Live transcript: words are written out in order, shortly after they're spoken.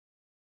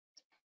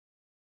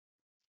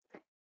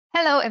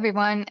Hello,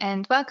 everyone,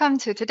 and welcome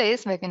to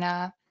today's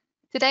webinar.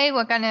 Today,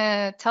 we're going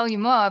to tell you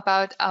more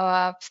about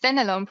our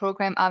standalone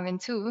program,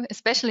 RWIND 2.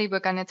 Especially, we're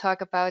going to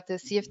talk about the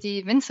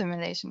CFD wind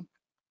simulation.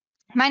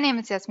 My name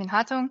is Jasmin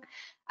Hartung.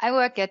 I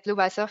work at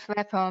Dlubal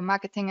Software for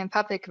Marketing and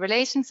Public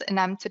Relations, and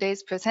I'm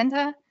today's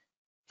presenter.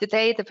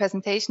 Today, the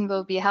presentation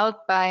will be held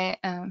by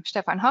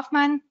Stefan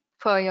Hoffmann.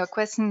 For your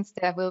questions,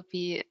 there will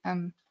be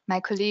my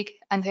colleague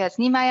Andreas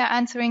Niemeyer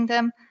answering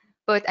them,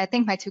 but I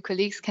think my two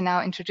colleagues can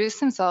now introduce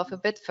themselves a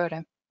bit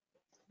further.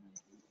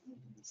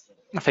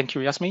 Thank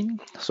you, Jasmin.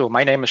 So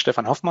my name is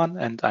Stefan Hoffmann,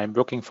 and I'm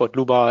working for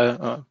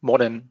Dlubal more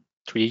than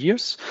 3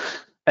 years.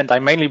 And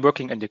I'm mainly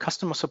working in the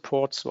customer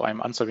support, so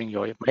I'm answering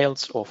your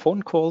mails or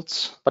phone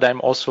calls, but I'm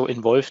also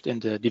involved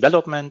in the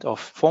development of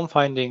form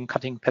finding,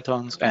 cutting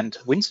patterns, and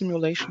wind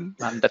simulation.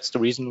 And that's the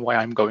reason why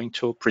I'm going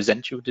to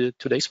present you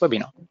today's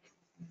webinar.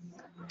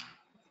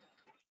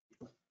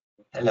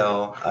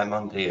 Hello, I'm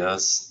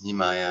Andreas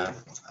Niemeyer.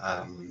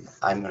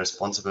 I'm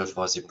responsible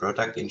for the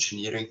product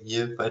engineering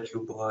here by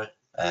Dlubal.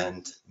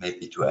 And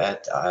maybe to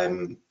add,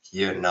 I'm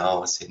here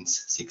now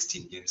since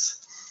 16 years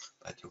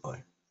by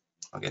Dlubal.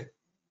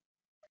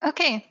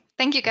 Okay,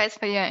 thank you guys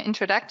for your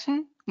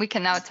introduction. We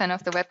can now turn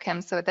off the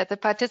webcam so that the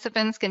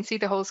participants can see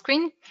the whole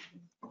screen.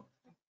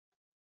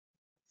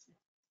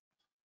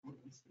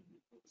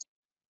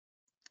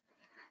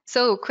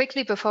 So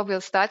quickly before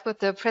we'll start with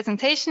the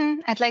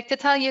presentation, I'd like to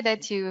tell you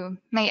that you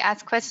may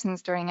ask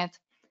questions during it.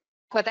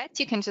 For that,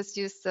 you can just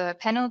use the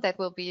panel that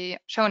will be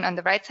shown on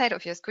the right side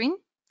of your screen.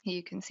 Here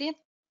you can see it.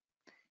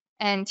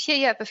 And here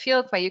you have a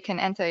field where you can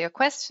enter your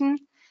question,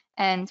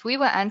 and we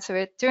will answer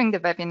it during the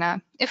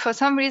webinar. If for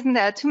some reason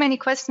there are too many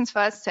questions for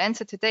us to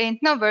answer today,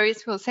 no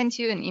worries, we'll send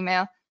you an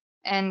email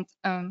and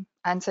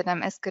answer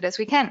them as good as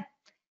we can.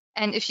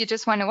 And if you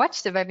just want to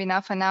watch the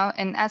webinar for now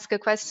and ask a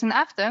question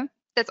after,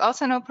 that's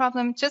also no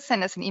problem. Just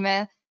send us an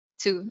email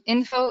to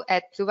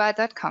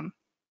info@dlubal.com.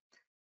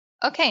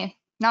 Okay,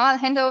 now I'll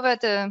hand over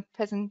the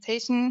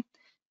presentation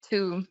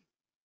to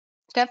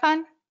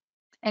Stefan,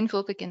 and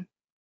we'll begin.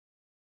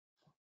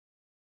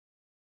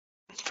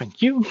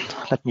 Thank you.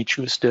 Let me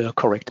choose the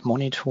correct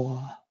monitor.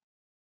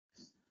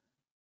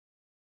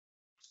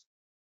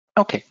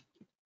 Okay.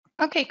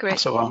 Okay, great.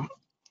 So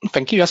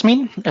thank you,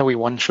 Jasmin.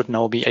 Everyone should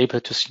now be able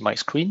to see my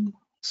screen.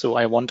 So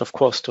I want, of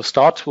course, to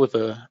start with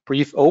a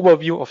brief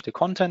overview of the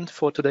content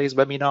for today's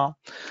webinar.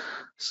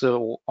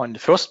 So on the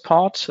first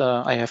part,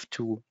 I have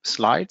 2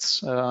 slides.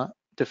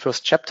 The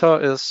first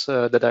chapter is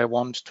that I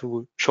want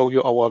to show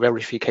you our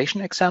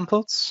verification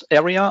examples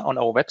area on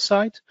our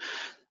website.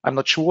 I'm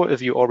not sure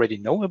if you already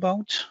know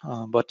about,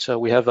 but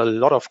we have a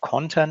lot of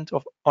content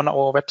on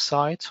our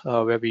website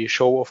where we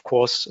show, of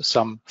course,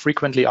 some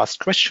frequently asked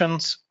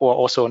questions or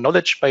also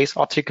knowledge-based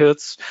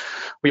articles.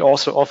 We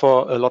also offer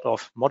a lot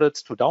of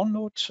models to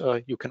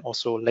download. You can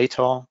also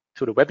later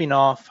to the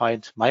webinar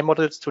find my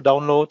models to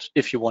download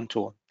if you want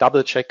to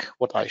double check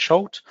what I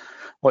showed,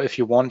 or if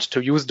you want to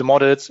use the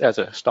models as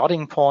a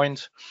starting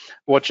point,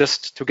 or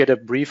just to get a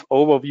brief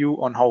overview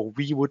on how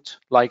we would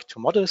like to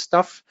model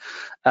stuff.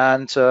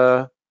 And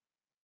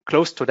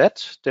close to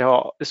that, there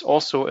is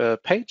also a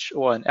page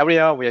or an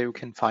area where you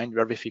can find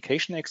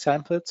verification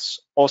examples,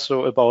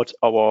 also about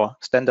our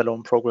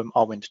standalone program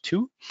RWIND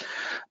 2,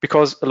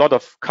 because a lot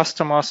of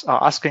customers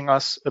are asking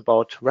us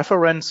about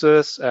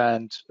references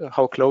and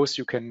how close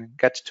you can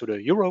get to the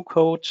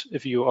Eurocode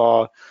if you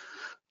are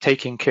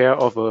taking care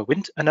of a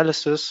wind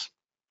analysis.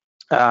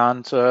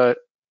 And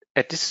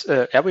at this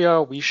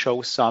area, we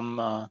show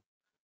some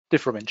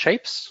different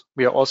shapes.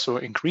 We are also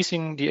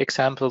increasing the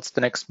examples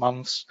the next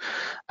months.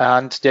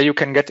 And there you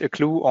can get a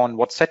clue on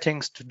what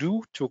settings to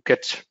do to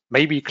get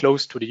maybe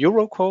close to the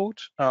Eurocode,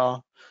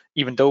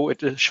 even though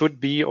it should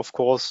be, of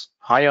course,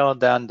 higher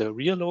than the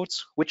real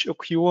loads which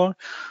occur,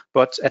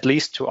 but at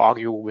least to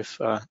argue with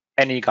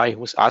any guy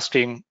who's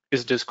asking,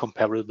 is this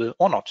comparable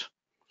or not?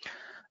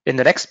 In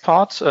the next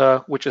part,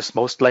 which is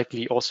most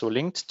likely also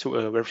linked to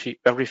a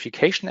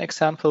verification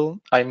example,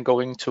 I'm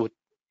going to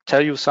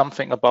tell you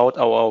something about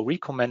our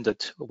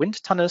recommended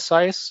wind tunnel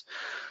size.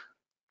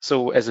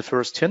 So as a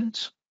first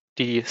hint,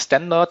 the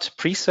standard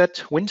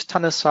preset wind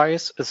tunnel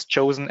size is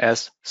chosen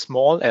as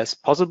small as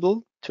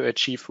possible to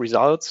achieve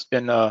results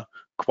in a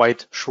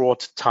quite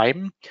short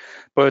time.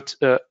 But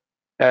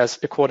as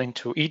according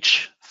to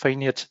each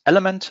finite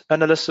element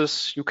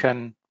analysis, you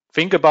can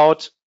think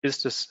about,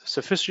 is this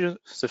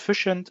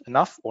sufficient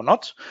enough or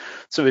not?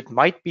 So it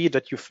might be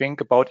that you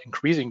think about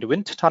increasing the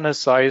wind tunnel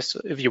size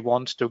if you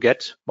want to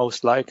get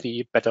most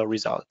likely better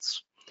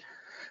results.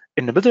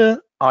 In the middle,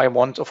 I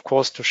want, of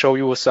course, to show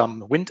you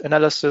some wind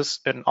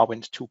analysis in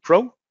RWIND 2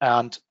 Pro.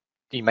 And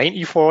the main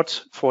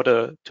effort for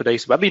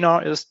today's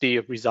webinar is the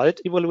result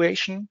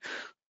evaluation,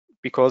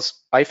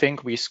 because I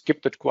think we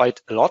skipped it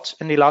quite a lot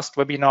in the last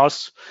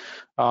webinars,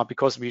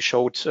 because we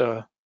showed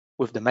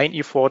with the main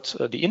effort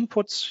the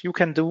inputs you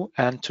can do.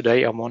 And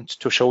today I want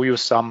to show you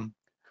some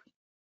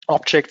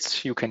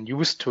objects you can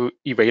use to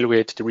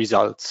evaluate the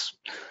results.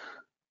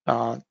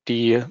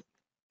 The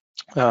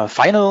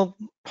Final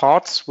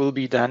parts will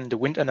be then the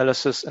wind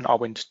analysis in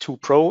RWIND 2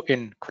 Pro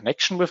in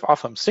connection with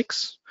RFEM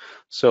 6.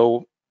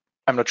 So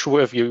I'm not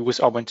sure if you use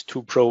RWIND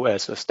 2 Pro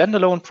as a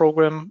standalone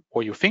program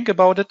or you think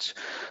about it.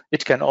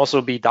 It can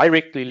also be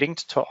directly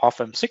linked to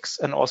RFEM 6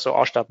 and also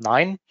RStab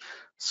 9.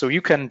 So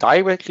you can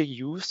directly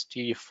use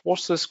the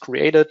forces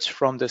created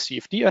from the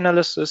CFD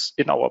analysis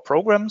in our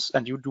programs,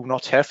 and you do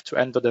not have to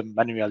enter them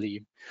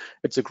manually.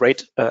 It's a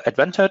great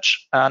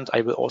advantage, and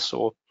I will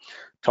also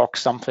talk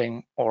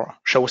something or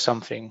show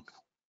something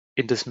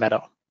in this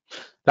matter.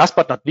 Last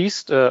but not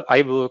least,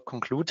 I will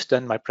conclude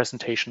then my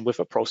presentation with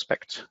a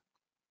prospect.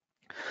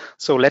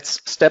 So let's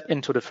step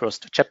into the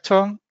first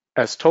chapter.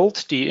 As told,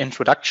 the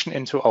introduction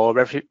into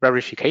our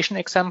verification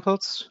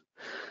examples.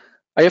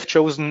 I have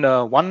chosen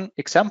one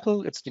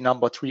example. It's the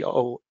number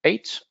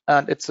 308,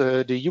 and it's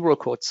the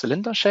Eurocode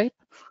cylinder shape.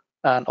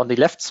 And on the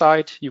left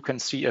side, you can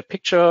see a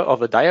picture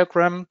of a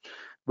diagram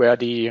where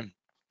the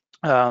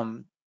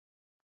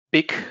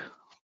big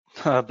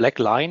black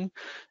line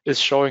is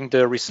showing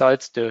the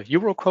results the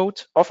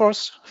Eurocode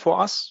offers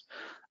for us.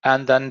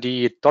 And then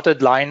the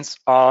dotted lines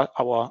are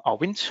our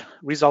wind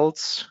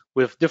results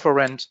with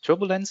different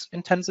turbulence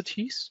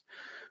intensities.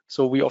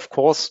 So we, of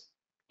course,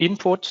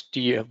 input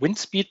the wind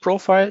speed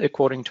profile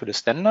according to the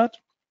standard.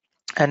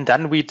 And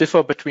then we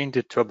differ between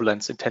the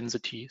turbulence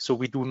intensity. So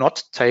we do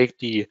not take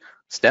the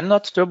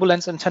standard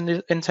turbulence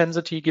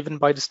intensity given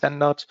by the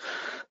standard,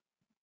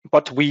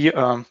 but we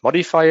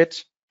modify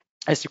it,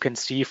 as you can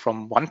see,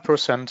 from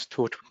 1%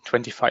 to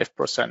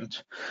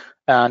 25%.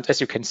 And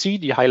as you can see,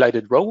 the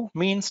highlighted row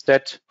means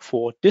that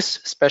for this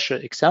special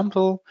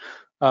example,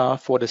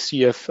 for the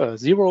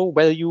CF0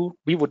 value,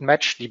 we would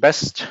match the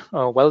best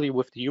value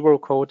with the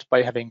Eurocode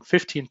by having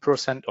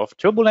 15% of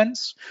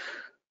turbulence.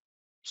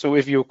 So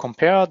if you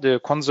compare the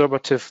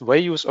conservative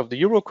values of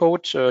the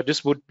Eurocode,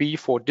 this would be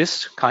for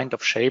this kind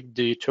of shape,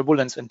 the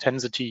turbulence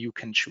intensity you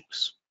can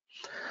choose.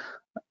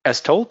 As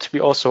told,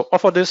 we also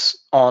offer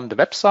this on the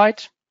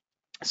website.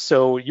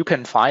 So you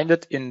can find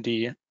it in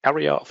the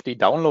area of the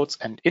downloads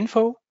and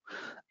info,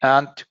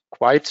 and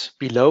quite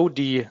below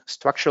the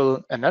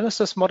structural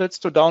analysis models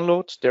to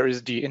download, there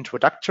is the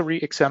introductory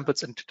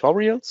examples and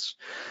tutorials.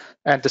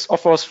 And this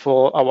offers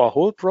for our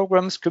whole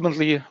programs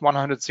currently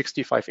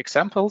 165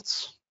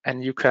 examples.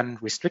 And you can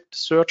restrict the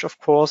search, of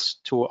course,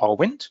 to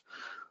RWIND,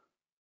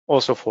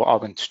 also for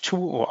RWIND 2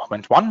 or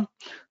RWIND 1.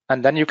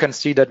 And then you can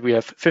see that we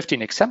have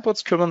 15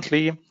 examples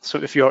currently. So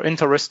if you're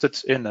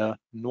interested in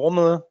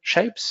normal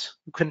shapes,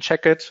 you can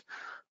check it.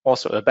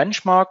 Also a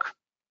benchmark.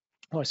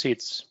 Oh, I see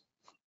it's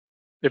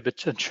a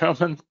bit in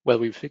German. Well,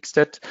 we fixed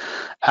it.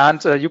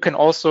 And you can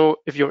also,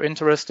 if you're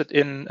interested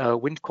in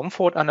wind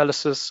comfort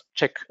analysis,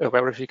 check a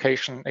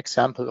verification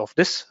example of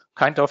this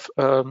kind of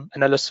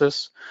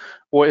analysis.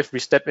 Or if we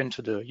step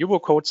into the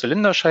Eurocode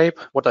cylinder shape,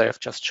 what I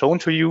have just shown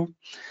to you,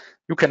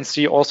 you can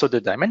see also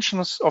the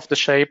dimensions of the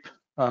shape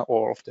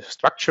or of the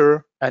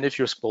structure. And if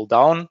you scroll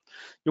down,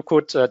 you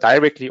could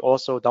directly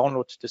also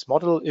download this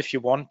model if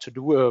you want to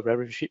do a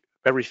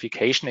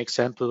verification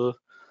example,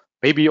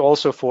 maybe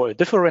also for a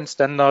different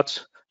standard.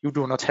 You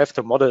do not have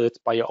to model it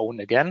by your own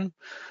again.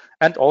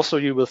 And also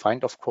you will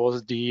find, of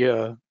course,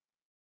 the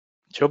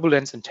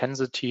turbulence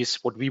intensities,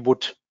 what we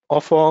would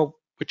offer,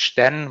 which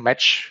then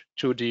match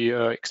to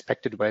the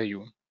expected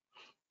value.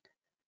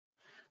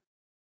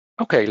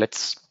 Okay,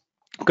 let's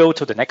go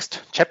to the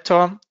next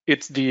chapter.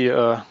 It's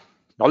the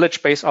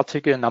knowledge base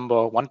article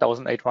number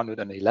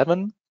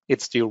 1811.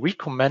 It's the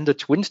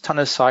recommended wind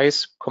tunnel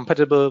size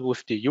compatible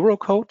with the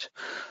Eurocode.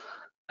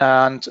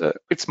 And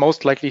it's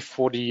most likely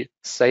for the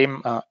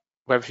same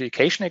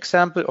verification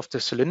example of the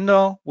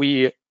cylinder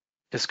we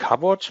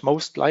discovered,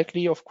 most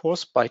likely, of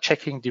course, by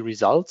checking the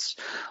results,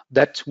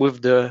 that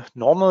with the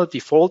normal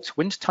default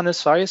wind tunnel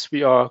size,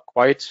 we are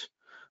quite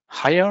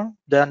higher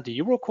than the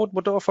Eurocode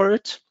would offer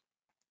it.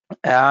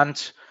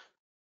 And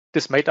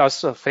this made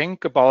us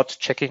think about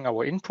checking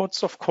our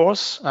inputs, of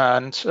course,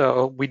 and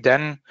we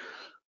then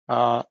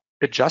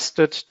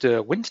adjusted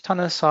the wind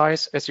tunnel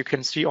size, as you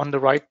can see on the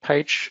right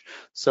page.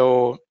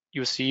 So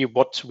you see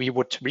what we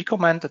would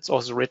recommend. It's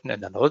also written in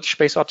the knowledge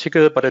base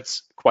article, but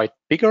it's quite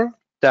bigger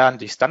than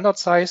the standard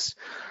size.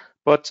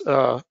 But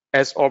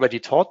as already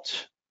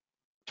talked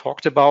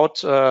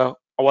about,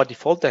 our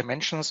default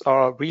dimensions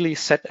are really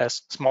set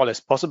as small as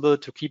possible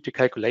to keep the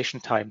calculation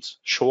times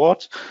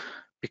short,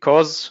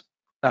 because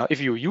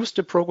if you use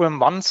the program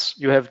once,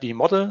 you have the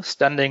model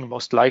standing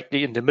most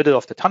likely in the middle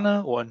of the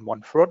tunnel or in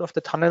 1/3 of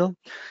the tunnel.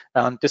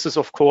 And this is,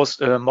 of course,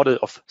 a model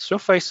of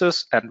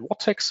surfaces and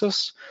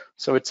vortexes.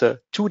 So it's a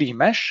 2D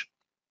mesh,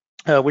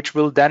 which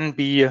will then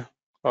be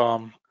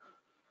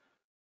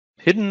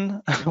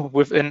hidden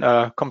within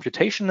a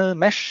computational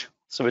mesh.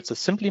 So it's a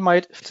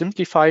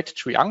simplified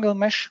triangle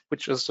mesh,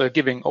 which is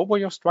giving over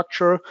your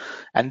structure.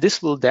 And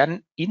this will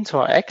then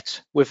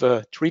interact with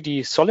a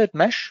 3D solid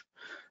mesh,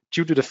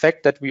 due to the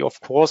fact that we,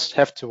 of course,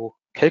 have to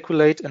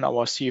calculate in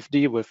our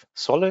CFD with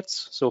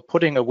solids. So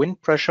putting a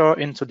wind pressure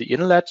into the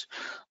inlet,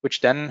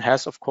 which then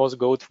has, of course,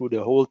 go through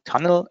the whole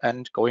tunnel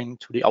and going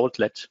to the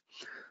outlet.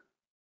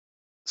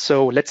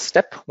 So let's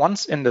step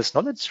once in this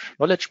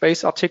knowledge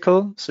base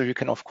article. So you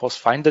can of course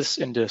find this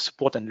in the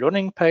support and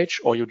learning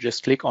page, or you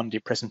just click on the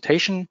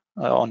presentation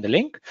on the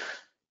link.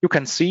 You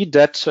can see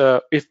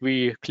that if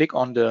we click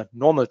on the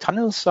normal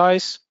tunnel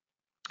size,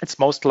 it's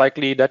most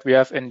likely that we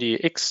have in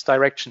the X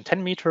direction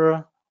 10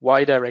 meter,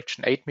 Y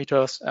direction 8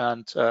 meters,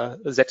 and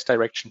Z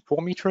direction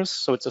 4 meters.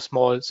 So it's a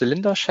small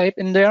cylinder shape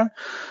in there.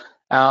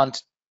 And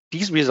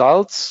these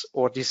results,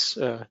 or this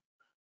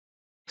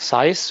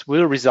size,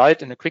 will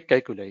result in a quick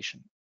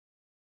calculation.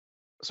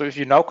 So if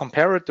you now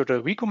compare it to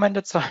the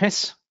recommended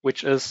size,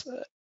 which is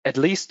at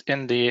least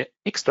in the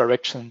X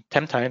direction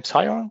 10 times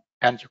higher,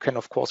 and you can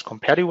of course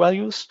compare the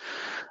values,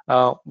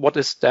 what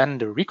is then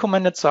the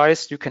recommended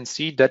size? You can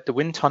see that the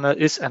wind tunnel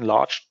is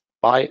enlarged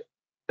by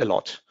a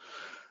lot.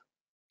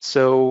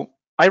 So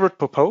I would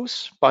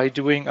propose, by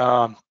doing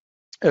a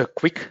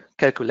quick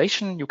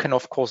calculation, you can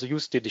of course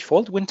use the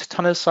default wind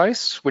tunnel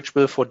size, which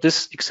will for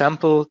this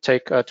example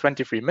take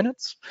 23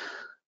 minutes.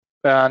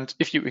 And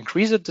if you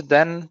increase it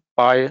then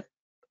by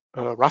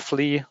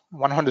roughly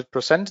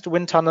 100% the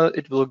wind tunnel,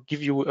 it will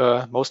give you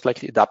most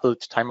likely a doubled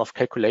time of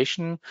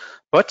calculation.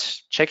 But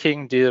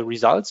checking the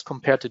results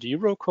compared to the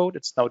Eurocode,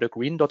 it's now the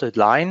green dotted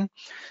line,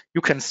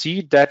 you can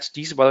see that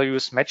these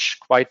values match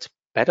quite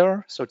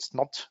better. So it's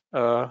not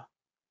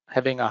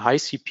having a high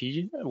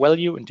CP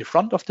value in the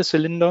front of the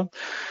cylinder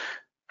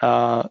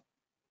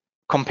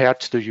compared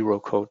to the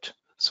Eurocode.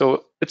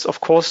 So it's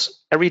of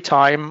course every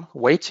time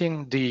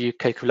weighting the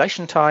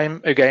calculation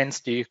time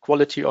against the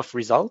quality of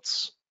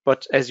results.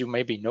 But as you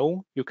maybe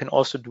know, you can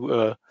also do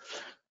a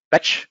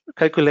batch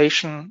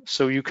calculation.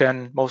 So you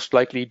can most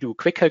likely do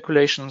quick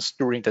calculations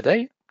during the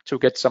day to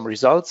get some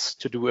results,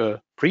 to do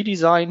a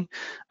pre-design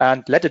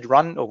and let it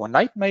run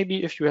overnight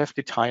maybe if you have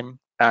the time,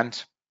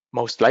 and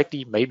most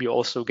likely maybe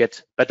also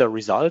get better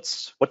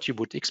results, what you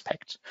would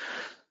expect.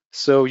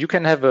 So you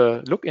can have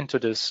a look into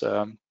this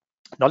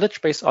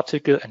knowledge base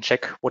article and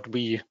check what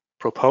we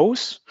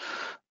propose.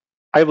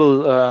 I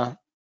will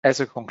as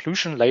a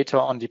conclusion later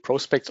on the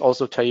prospects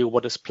also tell you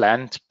what is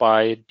planned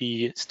by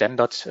the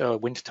standard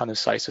wind tunnel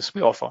sizes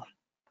we offer.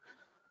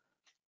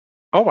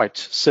 All right,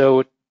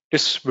 so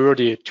these were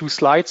the two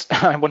slides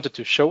I wanted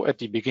to show at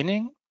the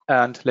beginning,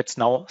 and let's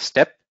now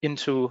step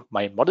into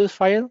my model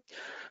file.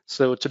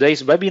 So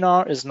today's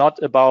webinar is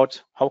not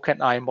about how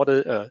can I model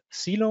a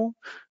silo,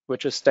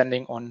 which is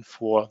standing on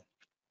 4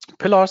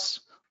 pillars.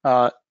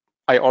 I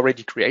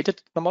already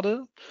created the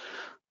model,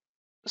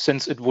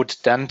 since it would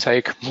then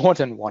take more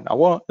than 1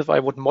 hour if I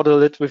would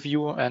model it with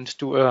you and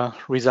do a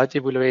result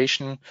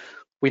evaluation.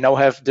 We now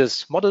have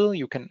this model.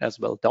 You can as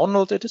well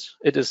download it.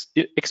 It is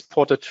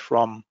exported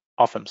from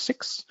RFEM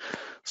 6.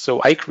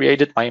 So I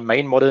created my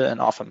main model in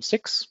RFEM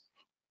 6.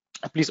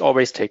 Please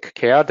always take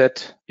care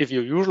that if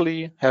you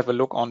usually have a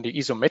look on the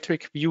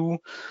isometric view,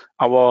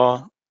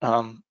 our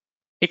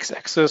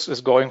X-axis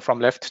is going from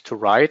left to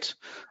right,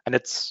 and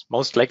it's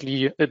most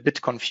likely a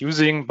bit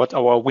confusing, but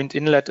our wind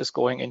inlet is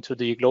going into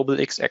the global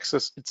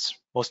X-axis. It's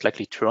most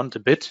likely turned a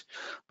bit,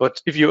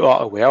 but if you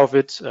are aware of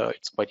it,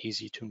 it's quite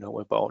easy to know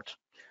about.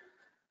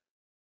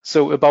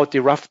 So about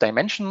the rough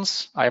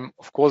dimensions, I'm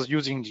of course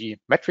using the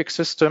metric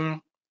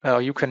system.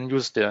 You can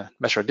use the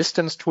measure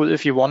distance tool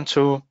if you want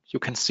to. You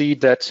can see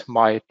that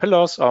my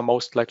pillars are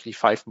most likely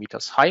 5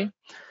 meters high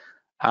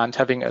and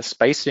having a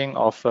spacing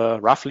of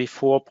roughly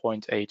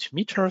 4.8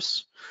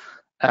 meters.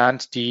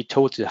 And the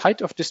total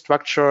height of the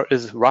structure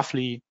is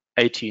roughly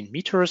 18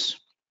 meters.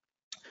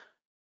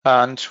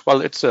 And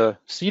well, it's a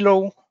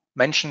silo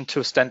mentioned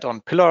to stand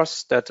on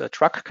pillars that a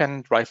truck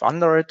can drive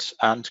under it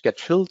and get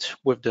filled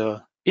with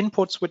the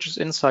inputs which is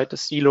inside the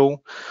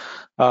silo.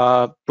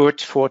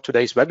 But for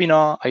today's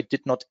webinar, I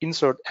did not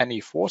insert any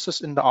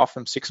forces in the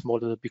RFEM 6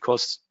 model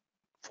because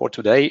for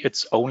today,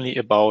 it's only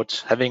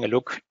about having a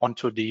look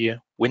onto the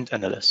wind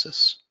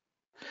analysis.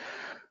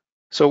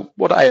 So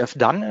what I have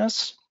done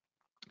is,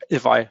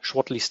 if I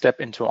shortly step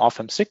into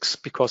RFEM 6,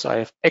 because I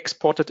have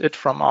exported it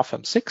from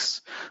RFEM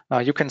 6,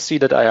 you can see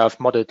that I have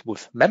modeled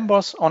with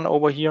members on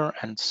over here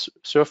and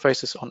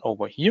surfaces on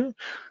over here.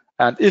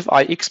 And if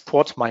I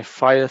export my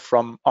file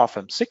from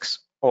RFEM 6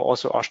 or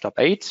also RStab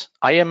 8,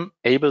 I am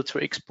able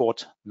to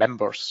export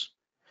members.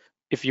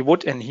 If you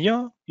would in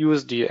here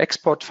use the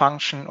export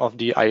function of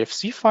the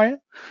IFC file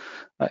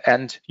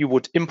and you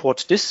would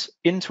import this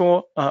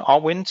into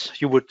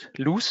RWIND, you would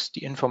lose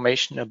the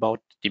information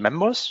about the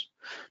members,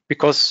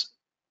 because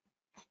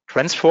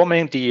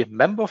transforming the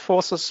member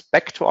forces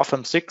back to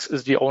RFEM 6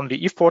 is the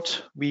only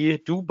effort we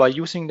do by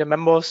using the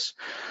members.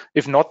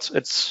 If not,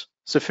 it's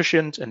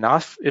sufficient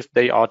enough if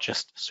they are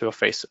just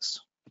surfaces.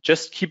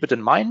 Just keep it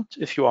in mind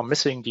if you are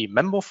missing the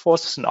member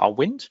forces in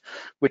RWIND,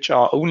 which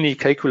are only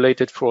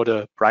calculated for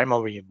the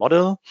primary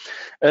model.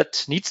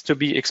 It needs to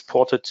be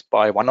exported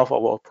by one of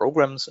our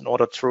programs in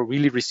order to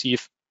really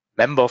receive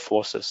member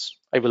forces.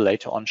 I will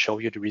later on show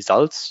you the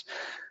results.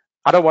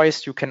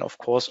 Otherwise, you can of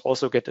course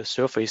also get a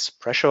surface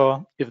pressure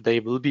if they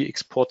will be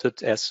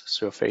exported as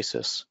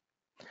surfaces.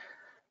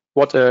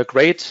 What a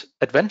great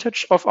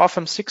advantage of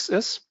RFEM 6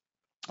 is,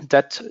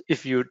 that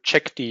if you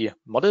check the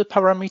model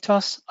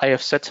parameters, I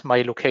have set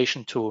my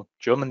location to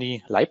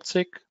Germany,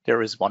 Leipzig.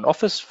 There is one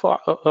office for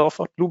of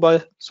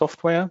Dlubal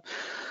Software.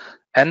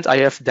 And I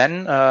have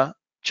then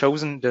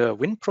chosen the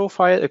wind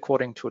profile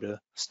according to the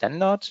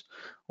standard,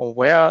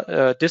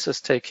 where this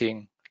is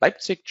taking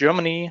Leipzig,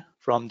 Germany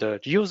from the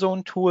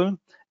GeoZone tool,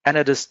 and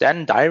it is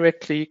then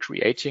directly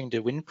creating the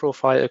wind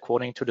profile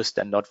according to the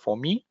standard for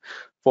me,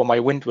 for my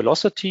wind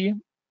velocity,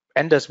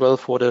 and as well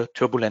for the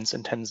turbulence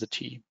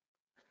intensity.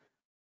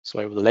 So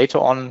I will later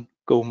on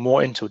go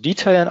more into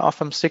detail in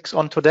RFEM 6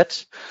 onto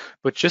that,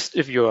 but just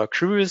if you are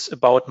curious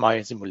about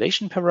my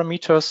simulation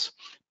parameters,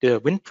 the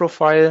wind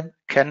profile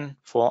can,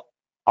 for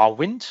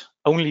RWIND,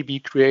 only be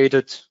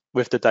created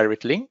with the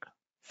direct link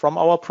from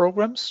our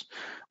programs,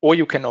 or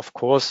you can of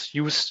course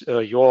use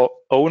your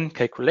own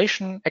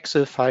calculation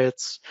Excel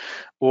files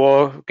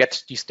or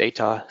get these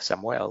data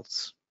somewhere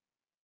else.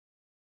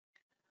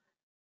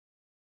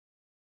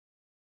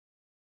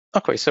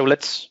 Okay, so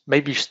let's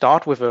maybe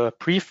start with a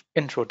brief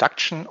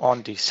introduction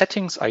on the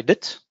settings I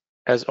did.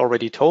 As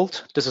already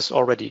told, this is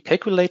already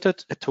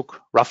calculated. It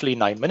took roughly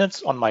 9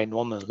 minutes on my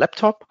normal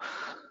laptop.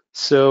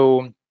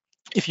 So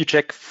if you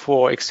check,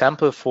 for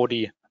example, for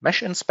the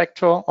mesh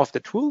inspector of the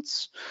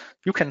tools,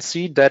 you can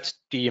see that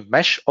the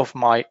mesh of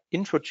my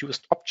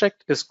introduced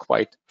object is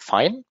quite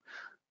fine.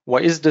 Why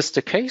is this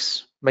the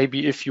case?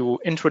 Maybe if you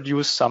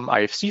introduce some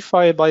IFC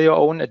file by your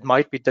own, it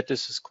might be that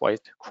this is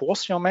quite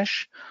coarse, your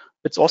mesh.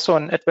 It's also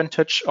an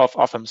advantage of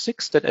RFEM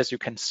 6 that, as you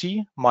can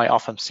see, my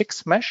RFEM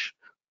 6 mesh,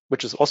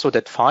 which is also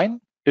that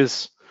fine,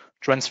 is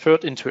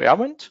transferred into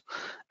RWIND.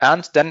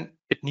 And then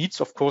it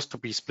needs, of course, to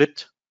be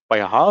split by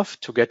a half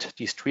to get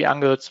these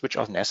triangles, which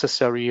are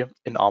necessary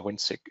in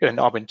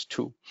RWIND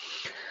 2.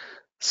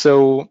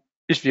 So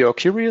if you're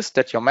curious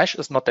that your mesh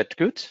is not that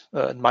good,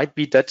 it might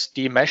be that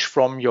the mesh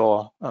from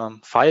your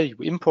file you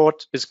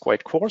import is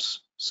quite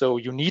coarse. So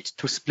you need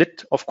to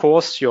split, of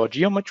course, your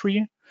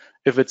geometry.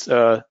 If it's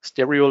a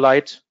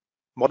stereolite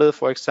model,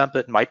 for example,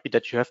 it might be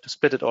that you have to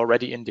split it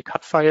already in the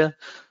cut file.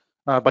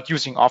 But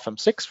using RFEM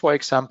 6, for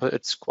example,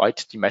 it's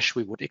quite the mesh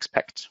we would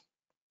expect.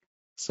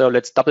 So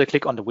let's double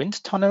click on the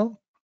wind tunnel.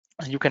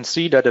 You can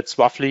see that it's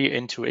roughly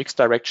into X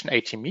direction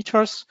 80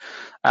 meters.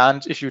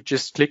 And if you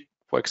just click,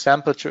 for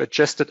example, to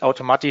adjust it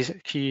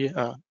automatically,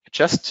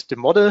 adjust the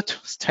model to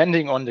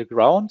standing on the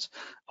ground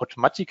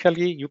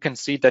automatically, you can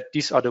see that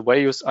these are the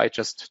values I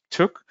just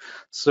took.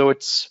 So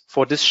it's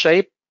for this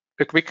shape,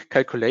 a quick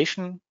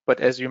calculation,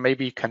 but as you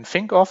maybe can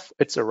think of,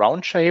 it's a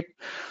round shape.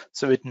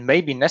 So it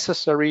may be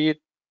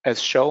necessary,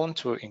 as shown,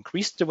 to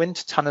increase the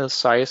wind tunnel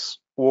size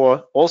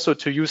or also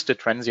to use the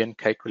transient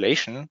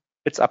calculation.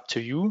 It's up to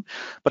you,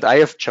 but I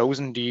have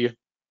chosen the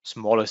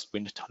smallest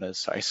wind tunnel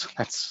size.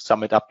 Let's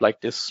sum it up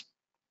like this.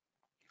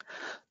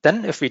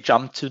 Then if we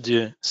jump to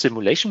the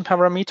simulation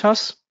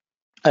parameters,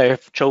 I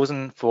have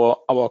chosen for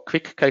our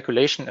quick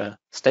calculation a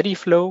steady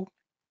flow.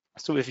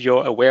 So if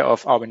you're aware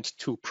of RWIND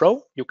 2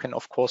 Pro, you can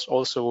of course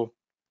also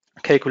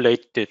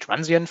calculate the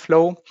transient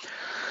flow.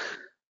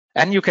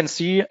 And you can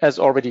see, as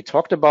already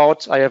talked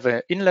about, I have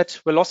an inlet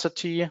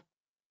velocity.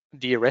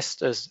 The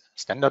rest is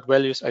standard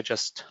values I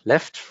just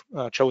left,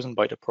 chosen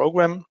by the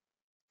program.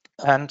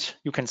 And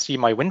you can see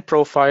my wind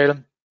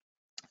profile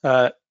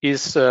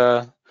is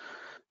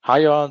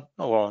higher,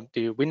 or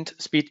the wind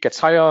speed gets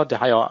higher, the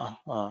higher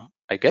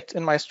I get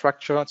in my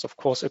structure. It's of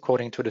course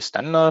according to the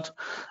standard.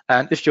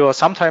 And if you're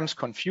sometimes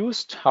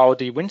confused how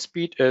the wind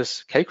speed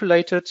is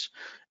calculated,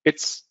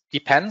 it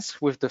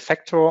depends with the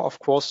factor, of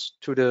course,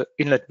 to the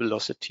inlet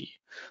velocity.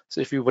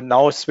 So if you would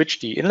now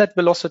switch the inlet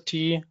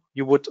velocity,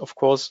 you would of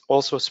course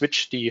also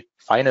switch the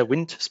final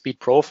wind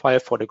speed profile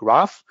for the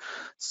graph.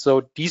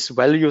 So these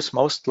values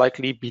most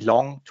likely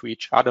belong to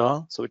each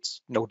other. So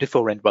it's no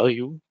different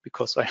value,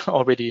 because I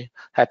already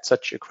had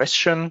such a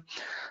question.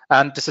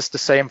 And this is the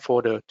same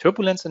for the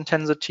turbulence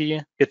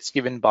intensity. It's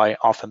given by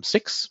RFEM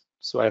 6.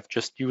 So I've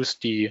just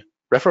used the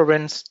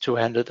reference to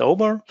hand it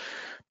over.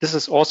 This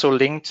is also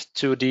linked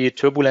to the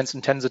turbulence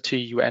intensity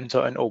you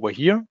enter in over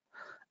here.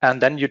 And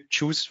then you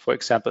choose, for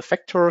example,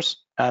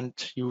 factors, and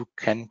you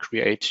can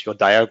create your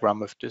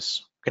diagram with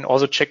this. You can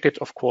also check it,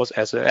 of course,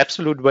 as an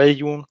absolute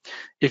value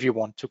if you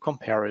want to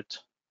compare it.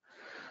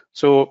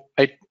 So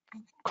I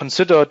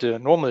consider the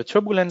normal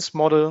turbulence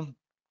model.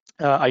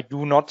 I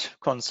do not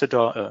consider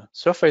a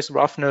surface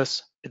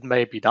roughness. It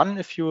may be done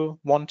if you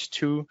want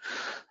to.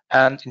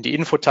 And in the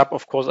info tab,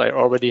 of course, I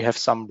already have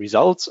some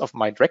results of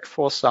my drag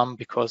force sum,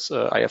 because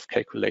I have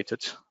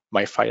calculated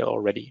my file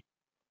already.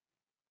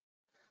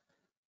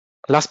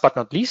 Last but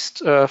not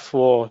least,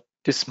 for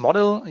this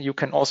model, you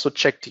can also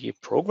check the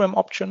program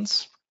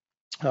options.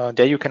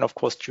 There you can, of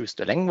course, choose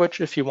the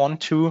language if you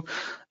want to.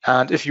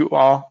 And if you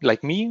are,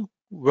 like me,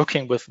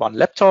 working with one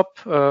laptop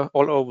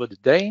all over the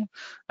day,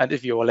 and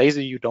if you're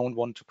lazy, you don't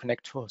want to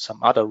connect to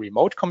some other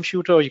remote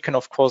computer, you can,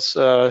 of course,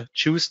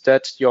 choose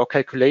that your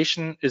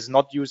calculation is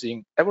not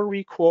using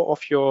every core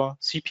of your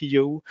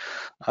CPU,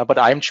 but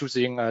I'm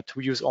choosing to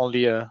use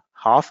only a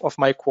half of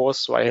my course,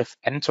 so I have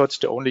entered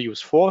the only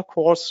use for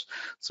course.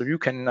 So you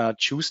can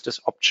choose this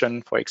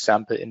option, for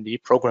example, in the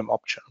program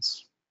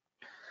options.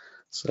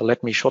 So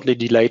let me shortly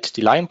delete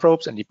the line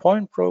probes and the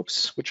point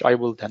probes, which I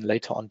will then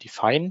later on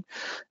define.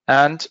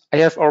 And I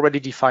have already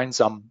defined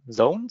some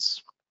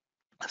zones.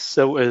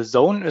 So a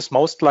zone is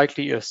most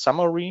likely a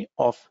summary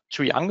of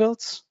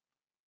triangles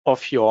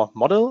of your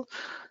model.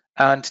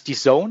 And the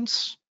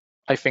zones,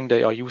 I think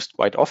they are used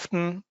quite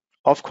often.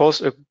 Of course,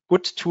 a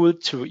good tool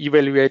to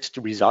evaluate the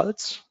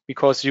results,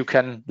 because you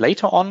can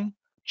later on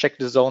check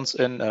the zones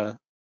in a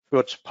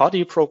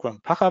third-party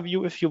program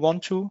ParaView if you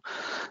want to.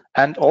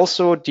 And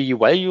also the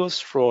values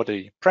for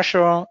the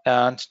pressure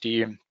and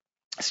the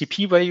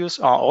CP values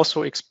are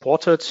also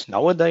exported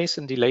nowadays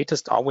in the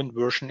latest RWIND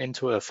version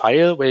into a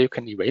file where you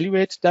can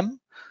evaluate them.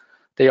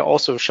 They are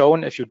also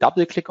shown if you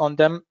double-click on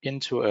them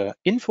into an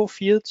info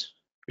field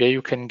where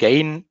you can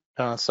gain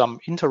some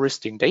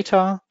interesting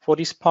data for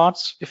these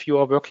parts if you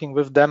are working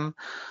with them.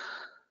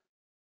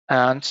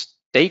 And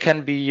they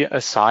can be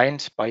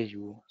assigned by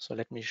you. So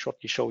let me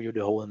shortly show you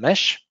the whole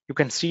mesh. You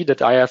can see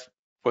that I have,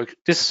 for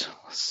this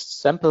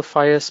sample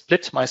file,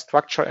 split my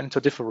structure into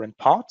different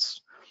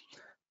parts.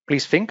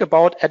 Please think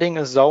about adding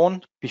a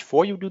zone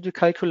before you do the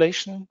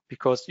calculation,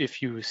 because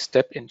if you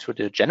step into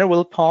the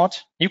general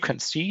part, you can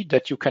see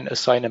that you can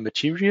assign a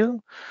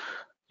material.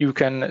 You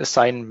can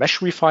assign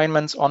mesh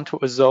refinements onto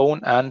a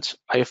zone, and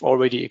I have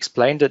already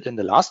explained it in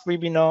the last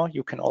webinar.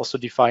 You can also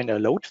define a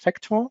load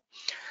factor.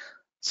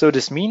 So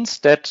this means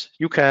that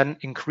you can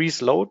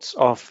increase loads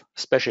of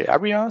special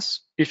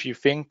areas if you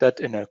think that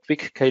in a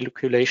quick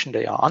calculation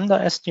they are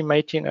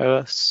underestimating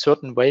a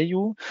certain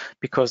value,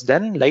 because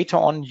then later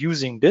on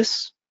using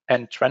this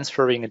and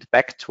transferring it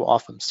back to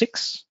RFEM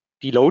 6,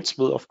 the loads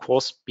will of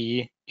course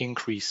be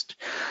increased.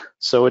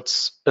 So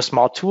it's a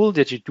smart tool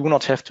that you do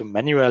not have to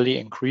manually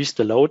increase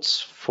the loads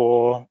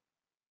for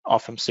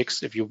RFEM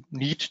 6 if you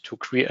need to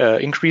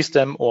increase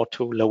them or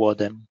to lower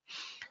them.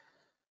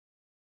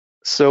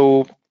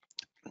 So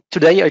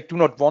today, I do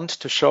not want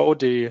to show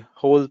the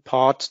whole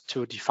part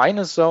to define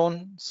a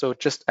zone. So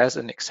just as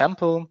an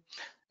example,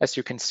 as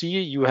you can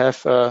see, you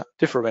have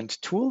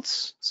different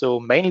tools. So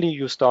mainly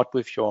you start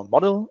with your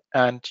model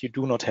and you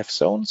do not have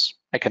zones.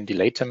 I can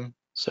delete them.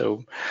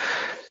 So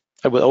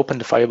I will open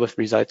the file with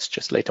results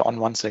just later on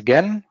once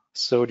again.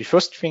 So the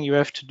first thing you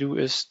have to do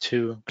is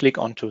to click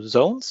onto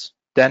zones.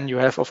 Then you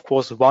have, of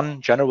course,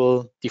 one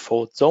general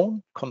default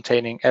zone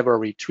containing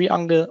every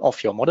triangle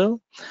of your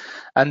model.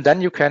 And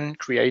then you can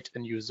create a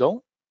new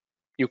zone.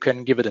 You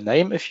can give it a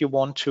name if you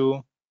want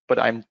to, but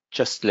I'm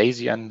just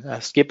lazy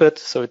and skip it.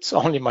 So it's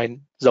only my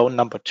zone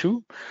number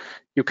 2.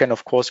 You can,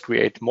 of course,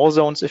 create more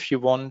zones if you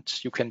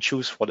want. You can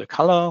choose for the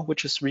color,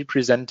 which is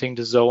representing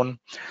the zone.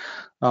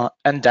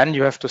 And then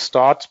you have to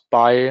start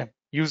by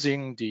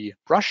using the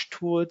brush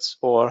tools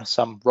or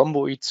some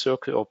rhomboid,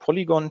 circle, or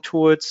polygon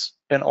tools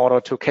in order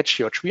to catch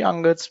your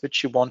triangles,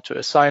 which you want to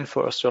assign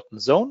for a certain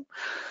zone.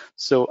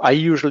 So I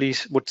usually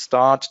would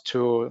start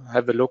to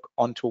have a look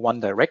onto one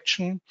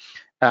direction.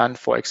 And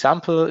for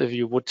example, if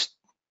you would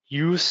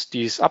use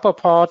these upper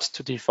parts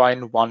to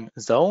define one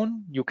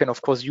zone, you can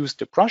of course use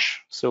the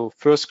brush. So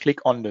first click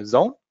on the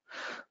zone.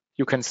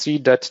 You can see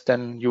that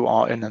then you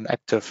are in an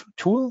active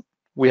tool.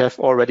 We have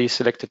already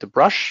selected the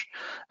brush,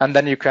 and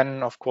then you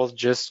can of course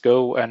just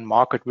go and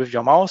mark it with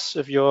your mouse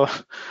if you're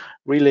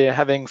really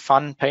having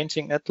fun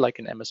painting it like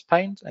in MS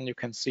Paint, and you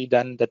can see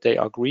then that they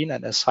are green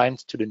and assigned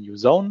to the new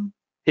zone.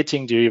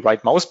 Hitting the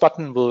right mouse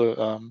button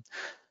will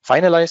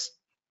finalize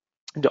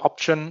the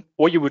option,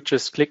 or you would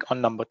just click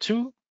on number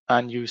 2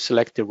 and you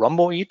select the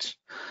rhomboid,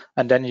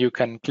 and then you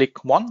can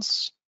click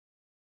once,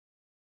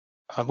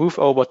 move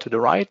over to the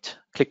right,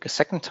 click a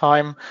second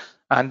time,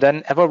 and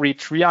then every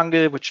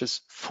triangle which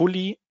is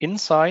fully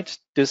inside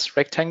this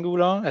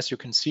rectangular, as you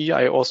can see,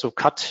 I also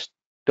cut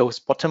those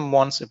bottom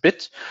ones a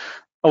bit.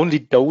 Only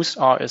those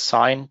are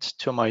assigned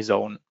to my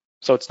zone.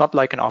 So it's not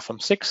like an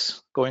RFEM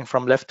 6 going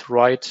from left to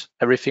right,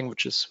 everything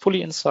which is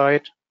fully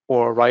inside,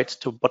 or right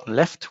to bottom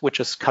left,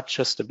 which is cut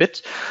just a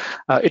bit.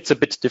 It's a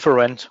bit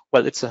different.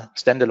 Well, it's a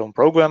standalone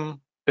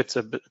program. It's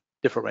a bit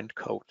different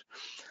code.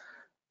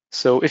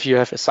 So if you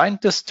have assigned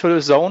this to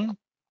the zone,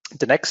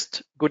 the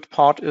next good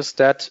part is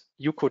that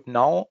you could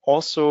now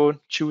also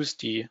choose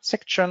the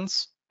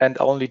sections and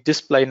only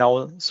display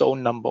now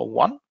zone number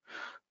 1.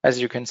 As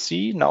you can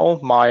see, now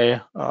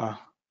my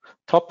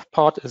top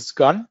part is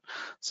gone.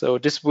 So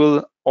this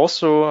will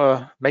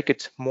also make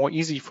it more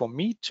easy for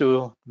me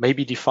to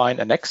maybe define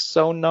a next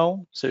zone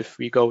now. So if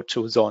we go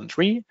to zone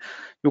 3,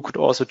 you could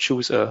also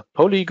choose a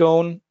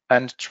polygon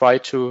and try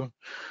to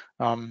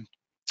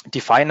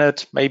define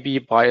it maybe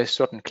by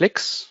certain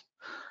clicks.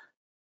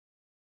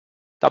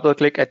 Double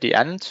click at the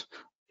end.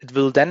 It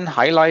will then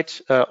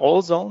highlight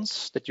all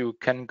zones that you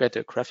can get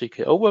a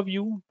graphical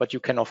overview, but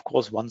you can of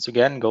course once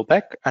again go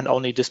back and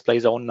only display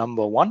zone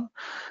number 1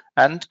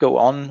 and go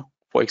on,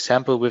 for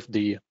example, with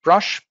the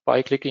brush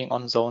by clicking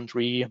on zone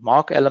 3,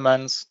 mark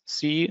elements,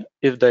 see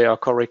if they are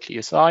correctly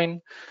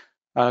assigned,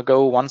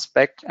 go once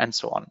back and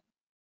so on.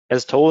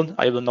 as told,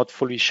 I will not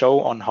fully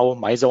show on how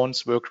my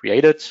zones were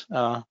created.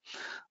 I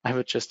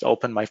will just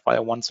open my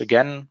file once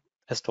again.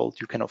 As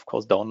told, you can of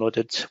course download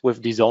it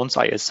with the zones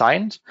I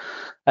assigned.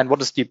 And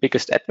what is the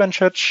biggest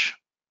advantage?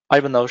 I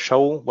will now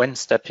show when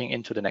stepping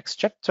into the next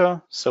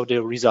chapter, so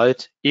the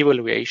result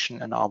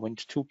evaluation in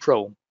RWIND 2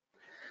 Pro.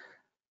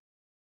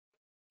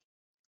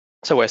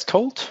 So as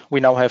told, we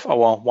now have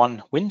our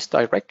one wind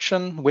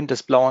direction. Wind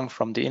is blowing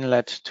from the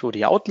inlet to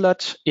the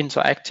outlet,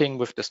 interacting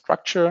with the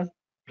structure.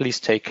 Please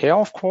take care,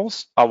 of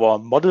course. Our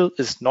model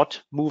is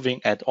not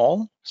moving at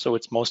all, so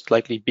it's most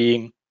likely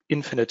being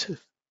infinite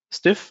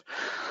stiff.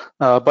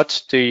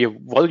 But the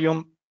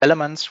volume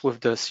elements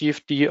with the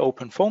CFD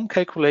open foam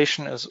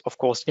calculation is, of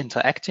course,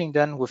 interacting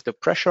then with the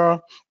pressure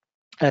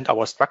and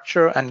our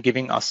structure and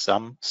giving us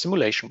some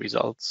simulation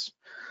results.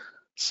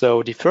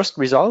 So the first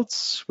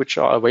results, which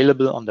are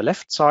available on the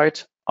left side,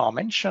 are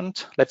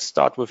mentioned. Let's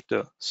start with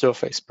the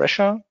surface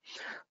pressure.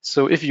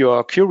 So if you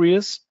are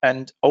curious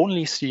and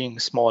only seeing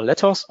small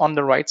letters on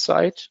the right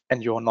side,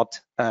 and you're not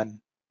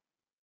an,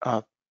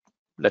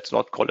 let's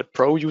not call it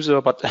pro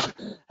user, but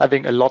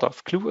having a lot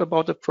of clue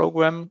about the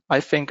program, I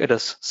think it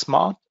is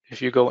smart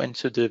if you go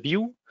into the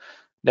view,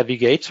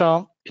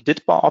 navigator,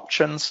 edit bar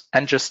options,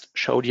 and just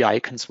show the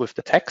icons with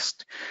the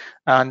text.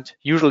 And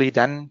usually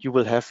then you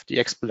will have the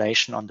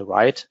explanation on the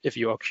right if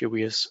you are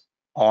curious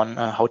on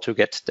how to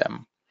get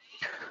them.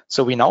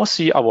 So we now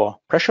see our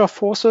pressure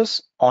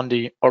forces on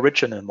the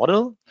original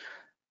model.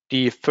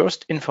 The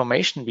first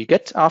information we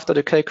get after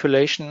the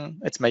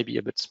calculation, it's maybe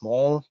a bit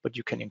small, but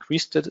you can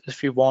increase it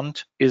if you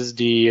want, is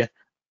the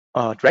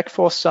drag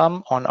force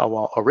sum on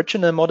our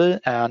original model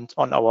and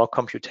on our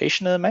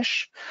computational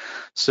mesh.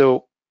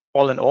 So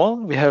all in all,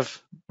 we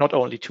have not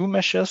only two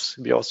meshes,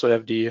 we also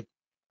have the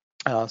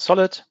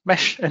solid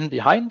mesh in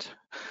behind.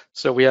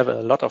 So we have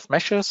a lot of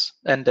meshes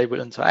and they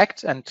will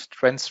interact and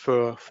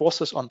transfer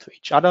forces onto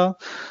each other.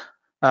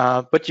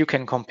 But you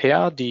can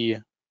compare the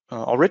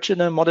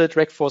original model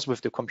drag force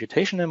with the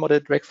computational model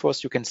drag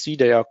force. You can see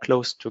they are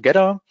close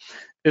together.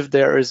 If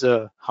there is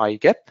a high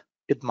gap,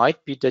 it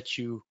might be that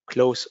you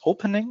close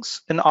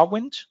openings in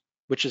RWIND,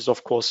 which is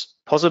of course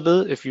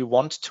possible if you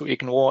want to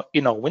ignore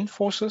inner wind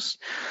forces.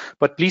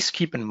 But please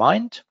keep in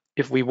mind,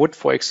 if we would,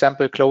 for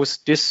example, close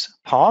this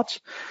part,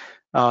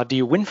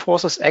 the wind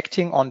forces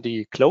acting on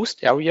the closed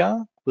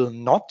area will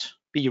not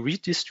be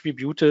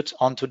redistributed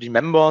onto the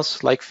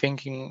members, like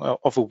thinking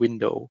of a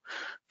window.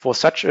 For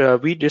such a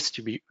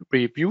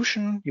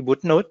redistribution, you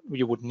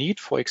would need,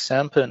 for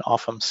example, in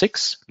RFEM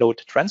 6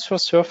 load transfer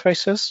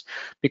surfaces,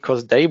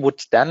 because they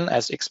would then,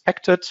 as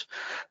expected,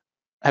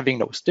 having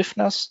no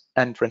stiffness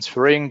and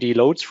transferring the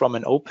loads from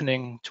an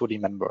opening to the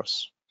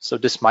members. So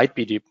this might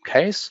be the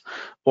case,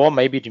 or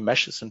maybe the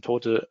mesh is in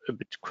total a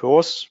bit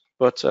coarse,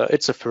 but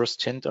it's a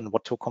first hint on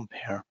what to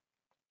compare.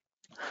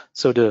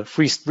 So the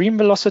free stream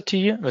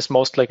velocity is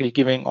most likely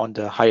giving on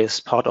the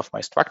highest part of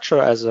my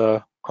structure as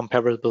a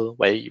comparable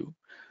value.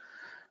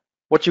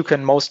 What you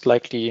can most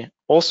likely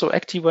also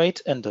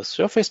activate in the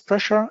surface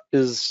pressure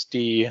is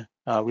the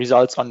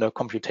results on the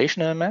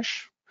computational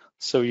mesh.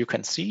 So you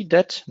can see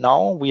that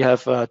now we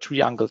have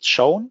triangles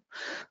shown.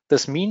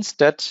 This means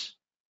that,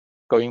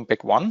 going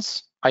back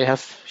once, I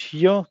have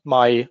here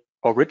my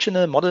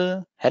original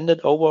model handed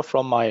over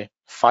from my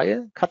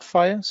cut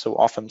file, so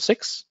RFEM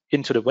 6,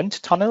 into the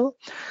wind tunnel.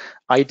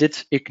 I did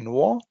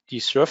ignore the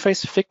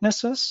surface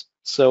thicknesses.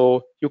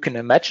 So you can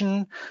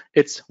imagine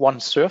it's one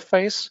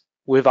surface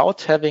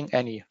without having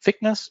any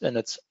thickness in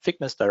its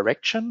thickness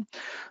direction.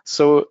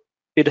 So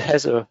it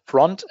has a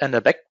front and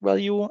a back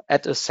value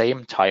at the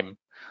same time.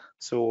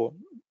 So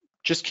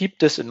just keep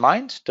this in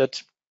mind,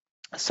 that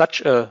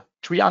such a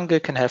triangle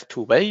can have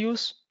two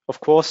values. Of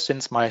course,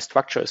 since my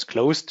structure is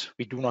closed,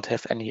 we do not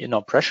have any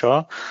inner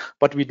pressure,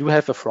 but we do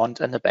have a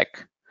front and a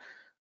back.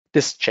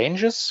 This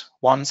changes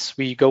once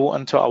we go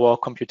into our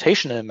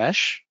computational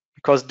mesh,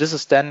 because this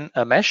is then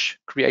a mesh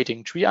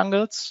creating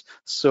triangles,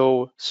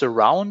 so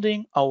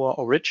surrounding our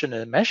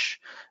original mesh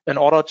in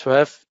order to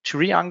have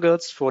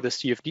triangles for the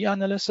CFD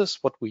analysis,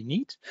 what we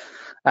need.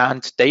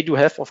 And they do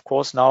have, of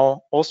course,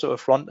 now also a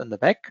front and a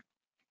back.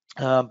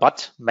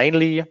 But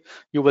mainly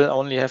you will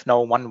only have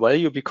now one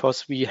value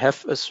because we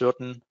have a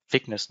certain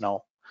thickness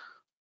now.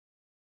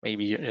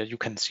 Maybe you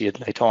can see it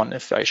later on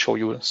if I show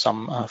you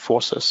some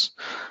forces.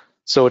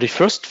 So the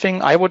first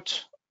thing I would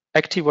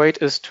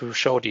activate is to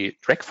show the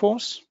drag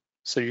force.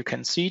 So you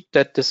can see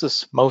that this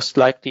is most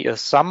likely a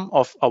sum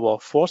of our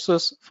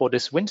forces for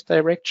this wind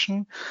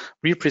direction,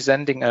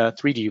 representing a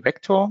 3D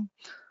vector.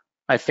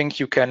 I think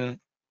you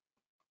can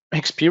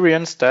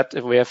experience that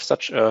if we have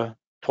such a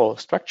tall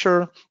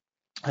structure,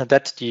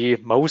 that the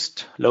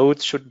most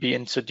loads should be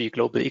into the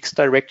global X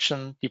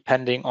direction,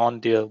 depending on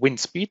the wind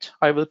speed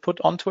I will put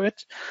onto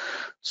it.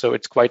 So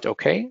it's quite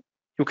okay.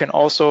 You can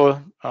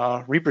also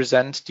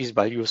represent these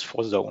values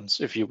for zones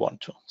if you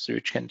want to. So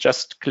you can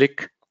just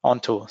click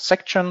onto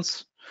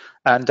sections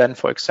and then,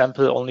 for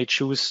example, only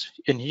choose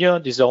in here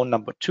the zone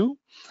number 2.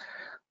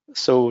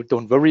 So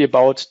don't worry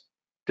about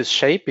this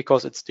shape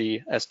because it's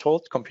the, as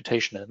told,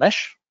 computational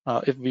mesh.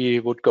 If we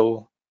would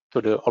go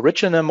to the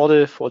original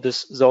model for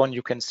this zone,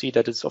 you can see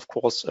that it's of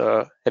course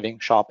having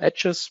sharp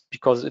edges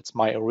because it's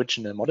my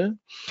original model.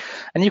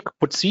 And you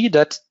could see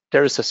that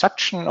there is a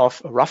suction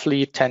of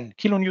roughly 10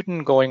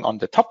 kilonewton going on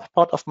the top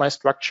part of my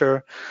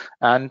structure,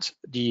 and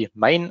the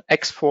main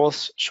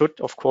X-force should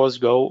of course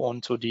go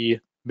onto the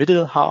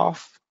middle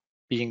half,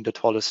 being the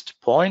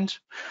tallest point,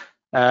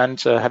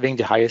 and having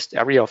the highest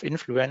area of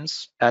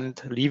influence,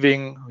 and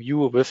leaving you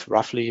with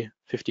roughly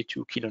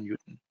 52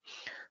 kilonewton.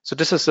 So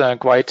this is a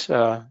quite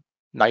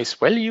nice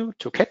value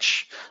to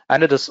catch,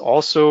 and it is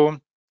also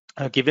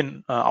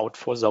given out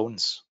for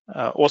zones,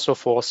 also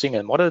for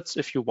single models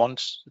if you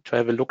want to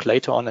have a look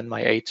later on in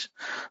my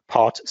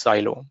 8-part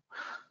silo.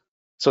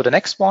 So the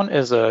next one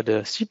is the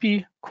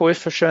CP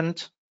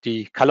coefficient.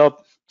 The color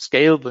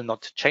scale will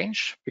not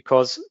change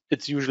because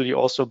it's usually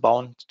also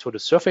bound to the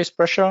surface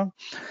pressure,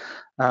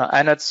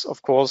 and it's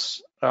of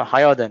course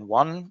higher than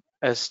 1.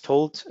 As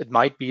told, it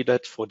might be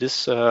that for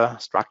this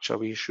structure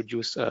we should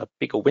use a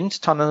bigger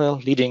wind tunnel,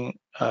 leading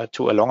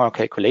to a longer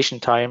calculation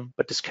time,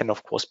 but this can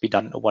of course be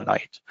done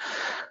overnight.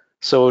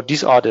 So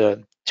these are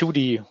the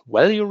 2D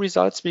value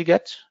results we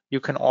get.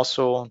 You can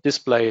also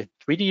display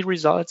 3D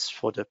results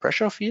for the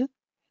pressure field.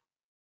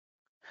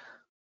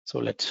 So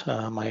let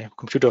my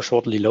computer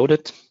shortly load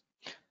it.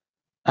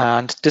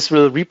 And this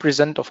will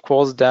represent of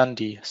course then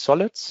the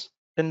solids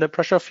in the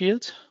pressure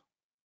field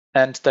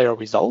and their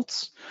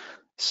results.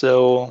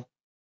 So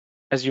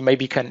as you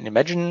maybe can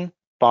imagine,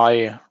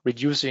 by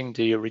reducing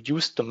the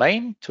reduced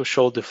domain to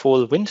show the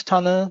full wind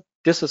tunnel,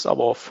 this is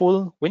our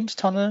full wind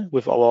tunnel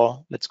with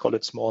our, let's call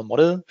it, small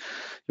model.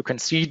 You can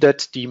see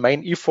that the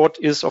main effort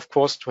is of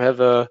course to have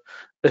a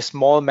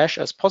small mesh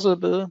as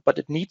possible, but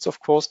it needs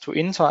of course to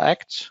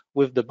interact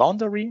with the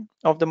boundary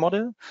of the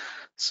model.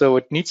 So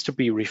it needs to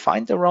be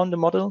refined around the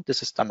model.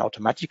 This is done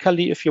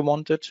automatically if you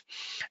want it.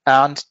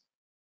 And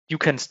you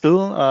can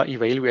still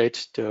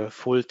evaluate the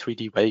full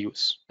 3D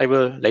values. I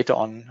will later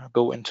on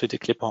go into the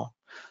clipper.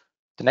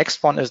 The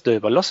next one is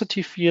the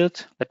velocity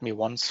field. Let me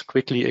once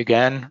quickly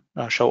again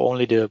show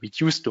only the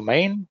reduced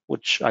domain,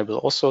 which I will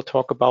also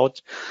talk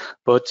about,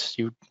 but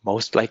you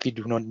most likely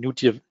do not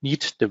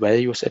need the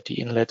values at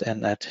the inlet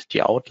and at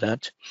the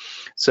outlet.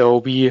 So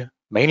we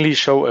mainly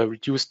show a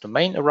reduced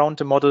domain around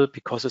the model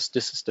because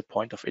this is the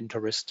point of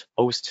interest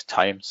most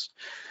times.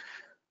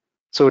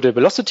 So the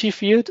velocity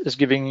field is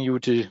giving you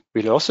the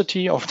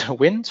velocity of the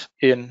wind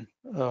in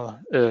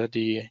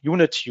the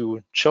unit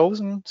you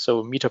chosen,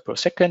 so meter per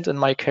second in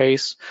my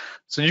case.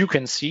 So you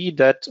can see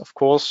that, of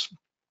course,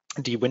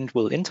 the wind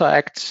will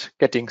interact,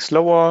 getting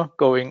slower,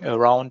 going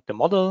around the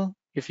model.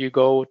 If you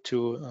go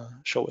to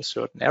show a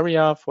certain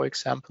area, for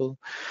example,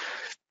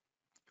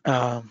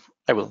 I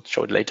will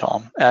show it later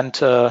on. And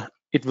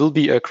it will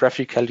be a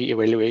graphically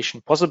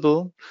evaluation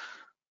possible.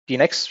 The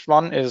next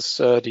one is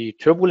the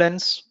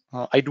turbulence.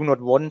 I do not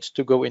want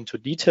to go into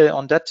detail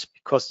on that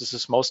because this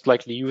is most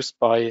likely used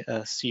by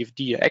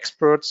CFD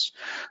experts,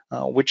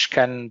 which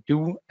can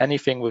do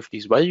anything with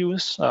these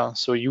values.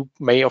 So you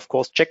may, of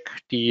course, check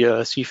the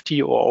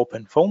CFD or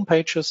open foam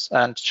pages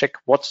and check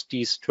what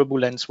these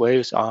turbulence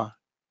values are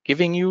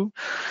giving you.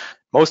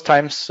 Most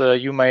times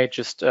you may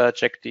just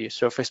check the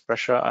surface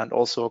pressure and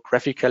also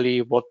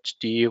graphically what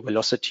the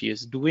velocity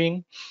is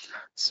doing.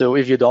 So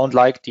if you don't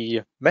like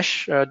the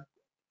mesh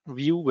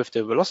view with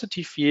the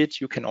velocity field,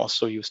 you can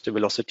also use the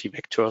velocity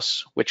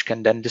vectors, which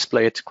can then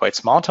display it quite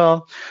smarter.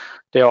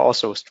 There are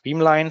also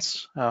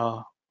streamlines,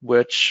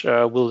 which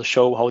will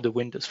show how the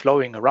wind is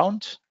flowing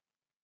around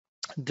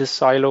this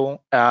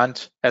silo.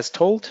 And as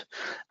told,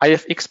 I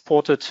have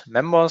exported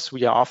members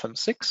via RFEM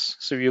 6.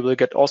 So you will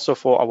get also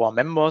for our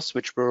members,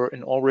 which were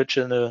in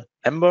original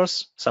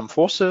members, some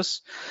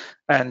forces.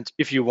 And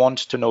if you want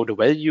to know the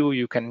value,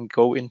 you can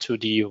go into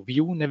the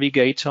view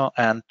navigator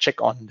and check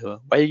on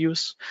the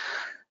values.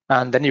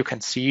 And then you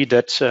can see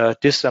that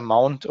this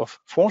amount of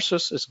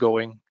forces is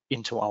going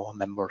into our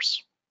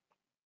members.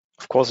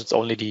 Of course, it's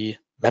only the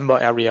member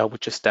area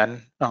which is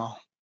then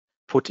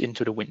put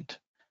into the wind.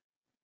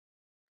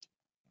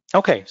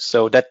 Okay,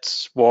 so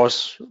that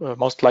was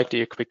most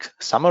likely a quick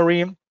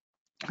summary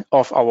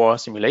of our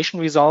simulation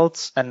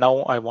results. And now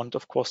I want,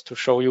 of course, to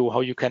show you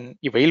how you can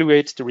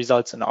evaluate the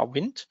results in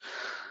RWIND.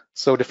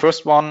 So the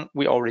first one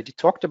we already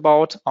talked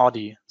about are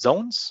the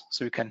zones.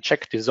 So you can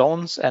check the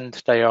zones and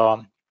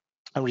their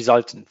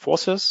resultant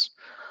forces.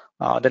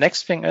 The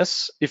next thing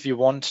is, if you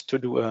want to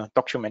do a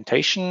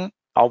documentation,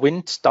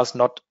 RWIND does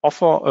not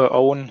offer our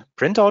own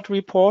printout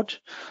report,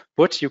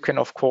 but you can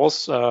of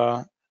course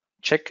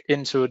check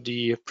into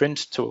the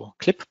print to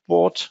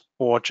clipboard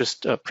or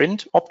just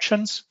print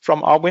options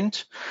from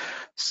RWIND.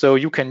 So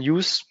you can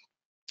use,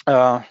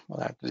 I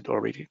did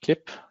already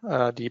clip,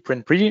 the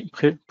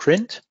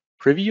print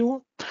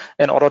preview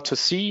in order to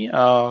see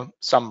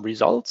some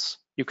results.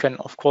 You can,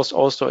 of course,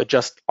 also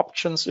adjust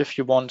options if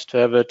you want to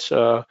have it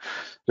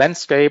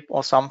landscape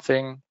or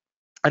something,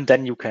 and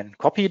then you can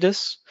copy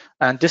this.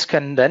 And this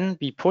can then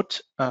be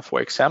put,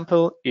 for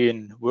example,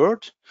 in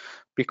Word,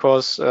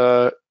 because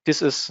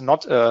this is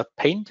not a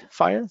paint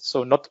file,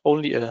 so not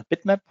only a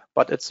bitmap,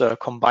 but it's a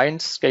combined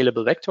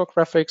scalable vector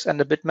graphics and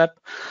a bitmap.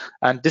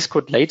 And this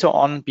could later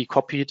on be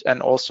copied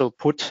and also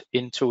put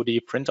into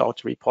the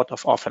printout report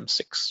of RFEM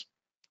 6.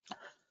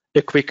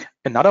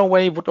 Another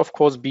way would of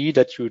course be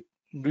that you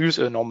use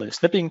a normal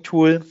snipping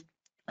tool.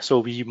 So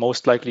we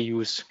most likely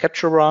use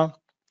Captura,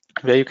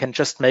 where you can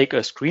just make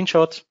a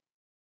screenshot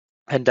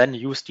and then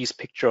use these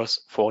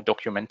pictures for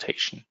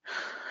documentation.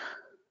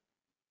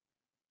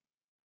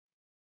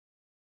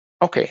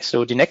 Okay,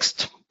 so the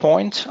next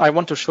point I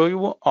want to show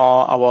you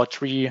are our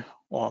three,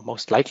 or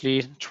most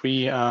likely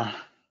three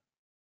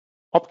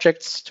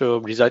objects to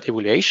result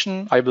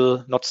evaluation. I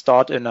will not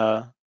start in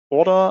a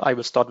order. I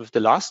will start with the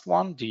last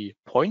one, the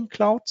point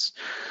clouds.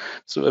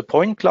 So a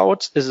point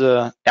cloud is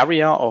an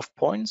area of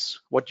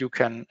points what you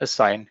can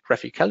assign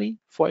graphically,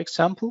 for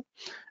example,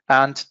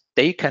 and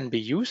they can be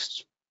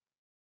used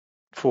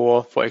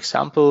for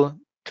example,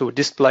 to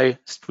display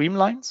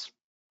streamlines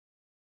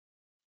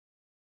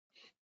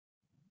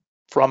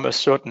from a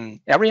certain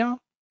area.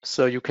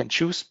 So you can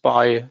choose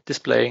by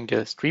displaying the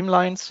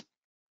streamlines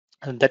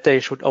and that they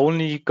should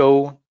only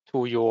go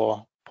to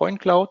your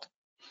point cloud,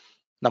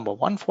 number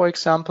one, for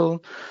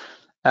example.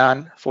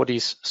 And for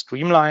these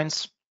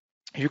streamlines,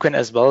 you can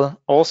as well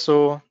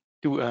also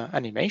do an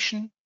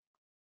animation.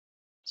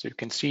 So you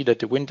can see that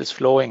the wind is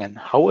flowing and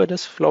how it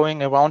is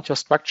flowing around your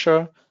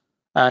structure.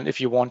 And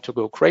if you want to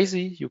go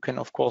crazy, you can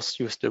of course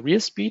use the real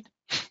speed.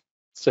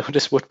 So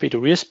this would be the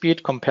real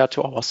speed compared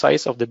to our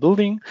size of the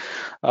building.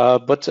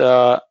 But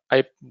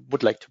I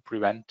would like to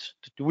prevent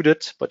to do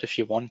that. But if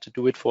you want to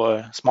do it for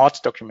a smart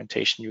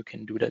documentation, you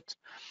can do that.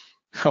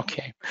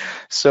 Okay,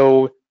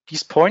 so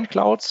these point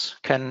clouds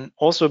can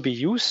also be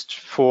used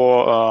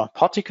for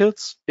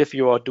particles if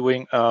you are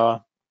doing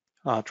a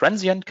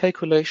transient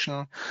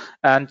calculation.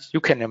 And you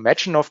can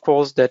imagine, of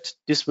course, that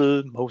this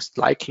will most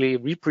likely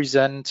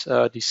represent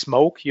the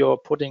smoke you're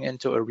putting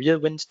into a real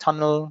wind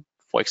tunnel,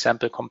 for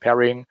example,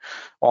 comparing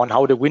on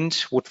how the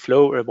wind would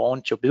flow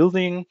around your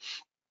building.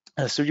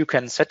 So you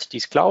can set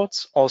these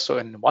clouds also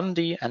in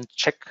 1D and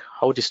check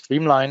how the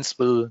streamlines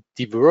will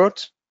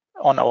divert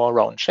on our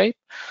round shape.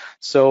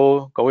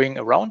 So going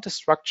around the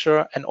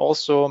structure and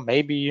also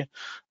maybe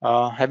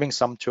having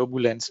some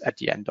turbulence at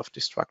the end of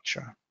the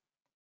structure.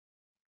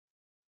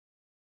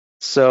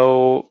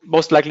 So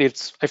most likely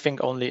it's, I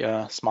think, only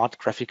a smart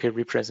graphical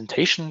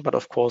representation, but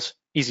of course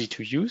easy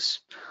to use.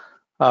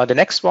 The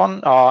next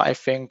one, I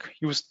think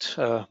used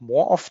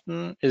more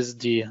often is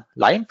the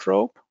line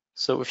probe.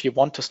 So if you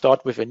want to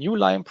start with a new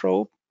line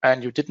probe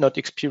and you did not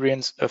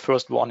experience a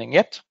first warning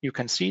yet, you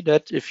can see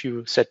that if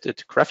you set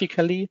it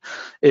graphically,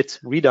 it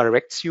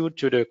redirects you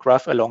to the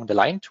graph along the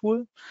line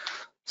tool.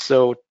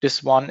 So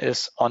this one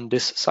is on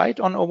this side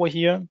on over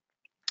here.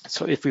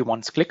 So if we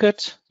once click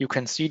it, you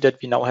can see that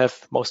we now have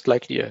most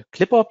likely a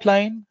clipper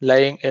plane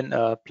laying in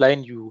a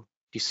plane you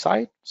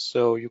decide.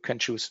 So you can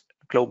choose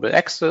global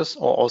axis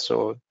or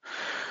also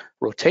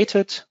rotate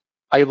it.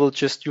 I will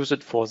just use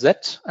it for Z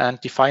and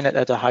define it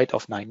at a height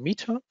of 9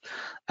 meters.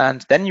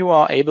 And then you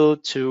are able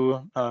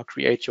to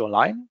create your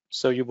line.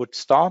 So you would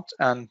start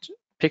and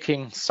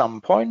picking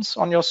some points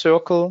on your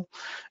circle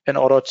in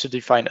order to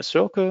define a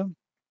circle.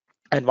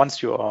 And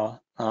once you are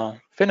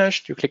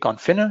finished, you click on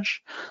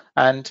finish,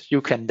 and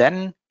you can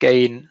then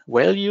gain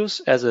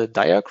values as a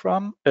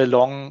diagram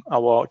along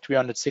our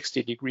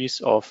 360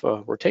 degrees of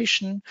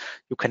rotation.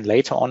 You can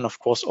later on, of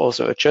course,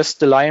 also adjust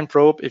the line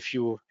probe if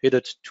you hit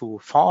it too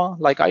far,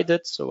 like I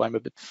did. So I'm a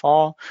bit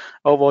far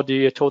over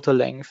the total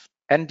length.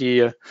 And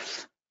the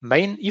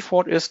main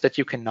effort is that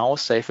you can now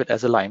save it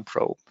as a line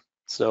probe.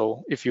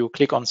 So if you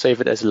click on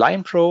save it as a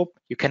line probe,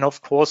 you can,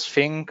 of course,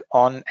 think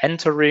on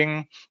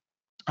entering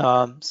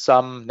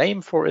some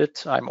name for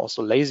it. I'm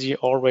also lazy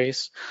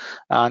always.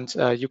 And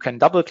you can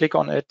double click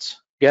on it,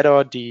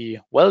 gather the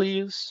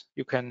values.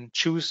 You can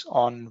choose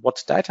on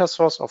what data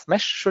source of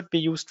mesh should be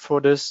used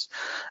for this.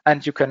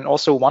 And you can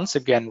also once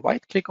again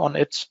right click on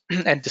it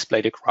and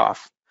display the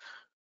graph.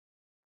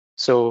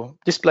 So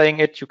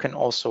displaying it, you can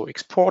also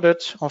export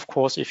it. Of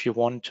course, if you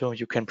want to,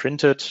 you can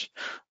print it.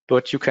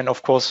 But you can,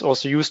 of course,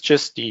 also use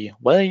just the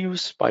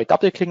values by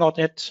double clicking on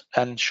it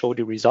and show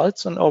the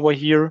results on over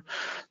here.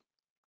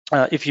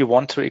 If you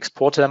want to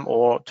export them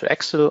or to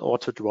Excel or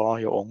to draw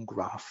your own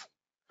graph.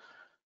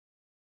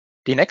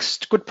 The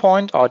next good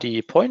point are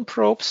the point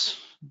probes.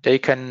 They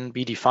can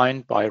be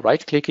defined by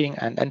right-clicking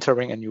and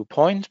entering a new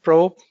point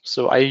probe.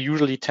 So I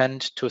usually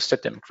tend to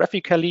set them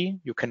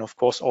graphically. You can, of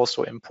course,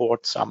 also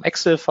import some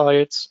Excel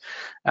files.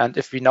 And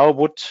if we now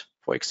would,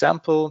 for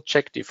example,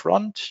 check the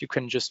front, you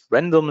can just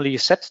randomly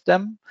set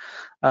them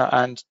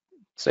and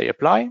say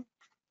apply.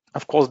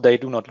 Of course, they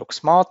do not look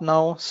smart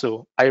now.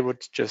 So I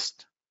would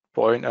just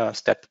point a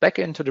step back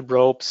into the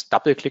probes,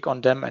 double click on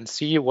them and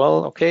see,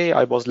 well, okay,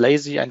 I was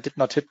lazy and did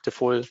not hit the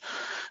full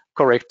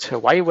correct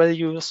Y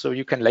value. So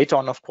you can later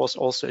on, of course,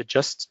 also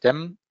adjust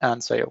them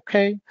and say,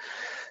 okay,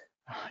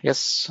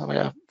 yes,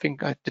 I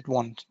think I did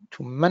one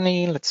too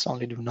many. Let's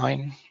only do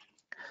 9.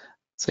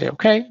 Say,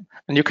 okay.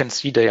 And you can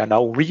see they are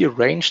now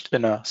rearranged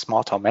in a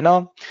smarter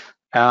manner.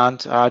 And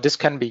this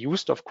can be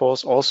used, of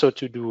course, also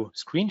to do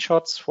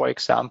screenshots, for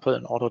example,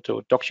 in order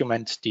to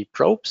document the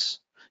probes.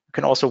 You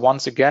can also,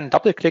 once again,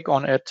 double click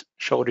on it,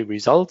 show the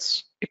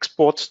results,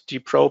 export the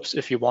probes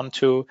if you want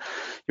to.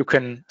 You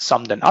can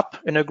sum them up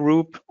in a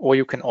group, or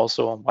you can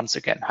also, once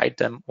again, hide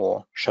them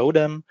or show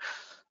them.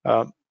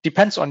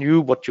 Depends on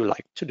you what you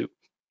like to do.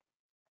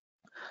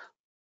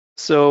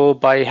 So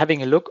by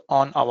having a look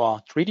on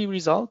our 3D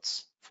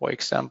results, for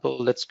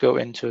example, let's go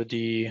into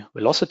the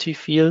velocity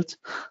field.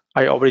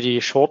 I already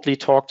shortly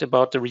talked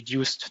about the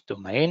reduced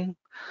domain.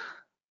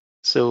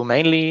 So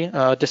mainly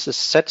this is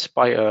set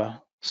by a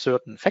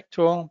certain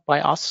factor by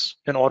us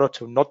in order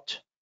to not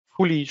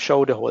fully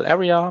show the whole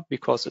area,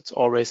 because it's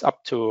always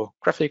up to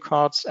graphic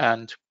cards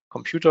and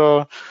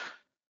computer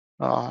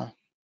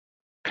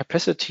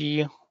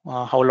capacity,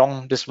 how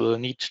long this will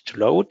need to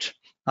load.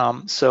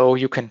 So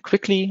you can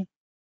quickly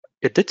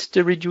edit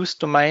the reduced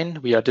domain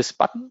via this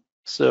button.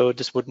 So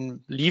this would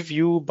leave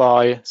you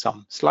by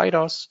some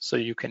sliders, so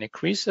you can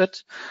increase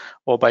it,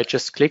 or by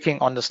just clicking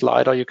on the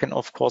slider, you can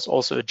of course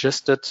also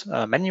adjust it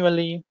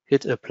manually,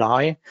 hit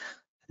apply.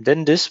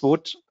 Then this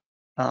would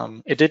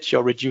edit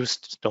your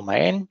reduced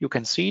domain. You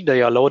can see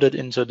they are loaded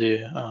into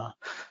the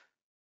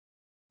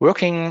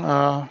working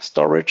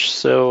storage,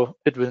 so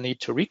it will need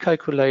to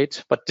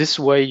recalculate, but this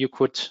way you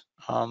could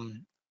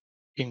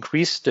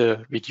increase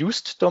the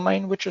reduced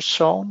domain which is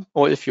shown,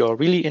 or if you're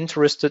really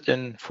interested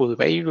in full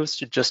values,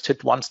 you just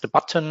hit once the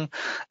button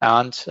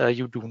and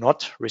you do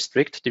not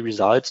restrict the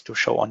results to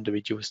show on the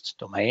reduced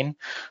domain,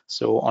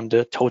 so on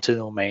the total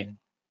domain.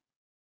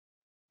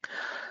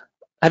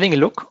 Having a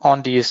look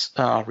on these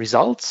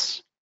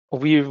results,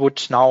 we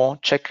would now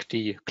check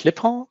the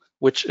clipper,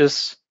 which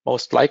is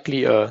most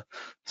likely a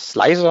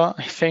slicer,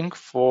 I think,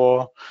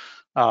 for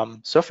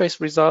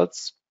surface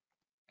results.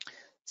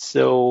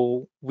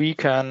 So we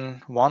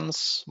can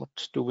once,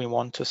 what do we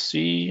want to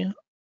see?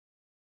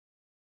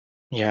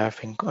 Yeah, I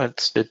think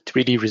it's the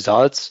 3D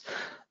results.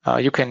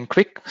 You can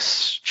quick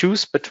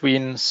choose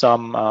between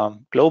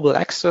some global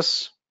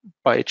axes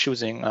by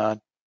choosing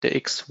the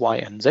X, Y,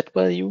 and Z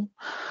value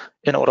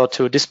in order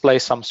to display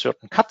some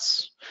certain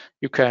cuts.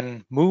 You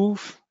can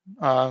move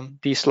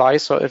the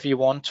slicer if you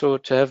want to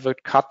have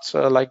it cut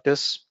like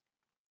this.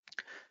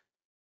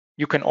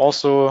 You can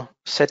also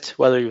set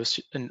values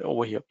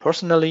over here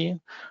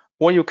personally,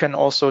 or you can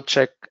also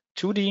check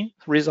 2D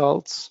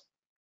results,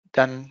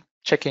 then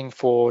checking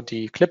for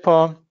the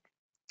clipper,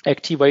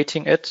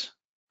 activating it,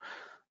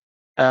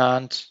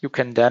 and you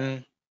can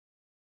then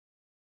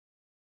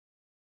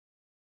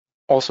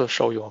also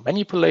show your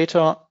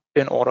manipulator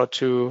in order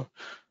to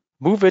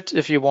move it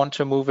if you want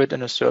to move it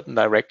in a certain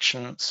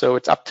direction. So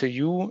it's up to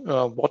you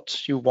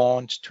what you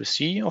want to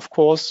see, of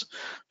course.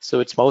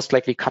 So it's most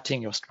likely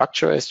cutting your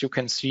structure, as you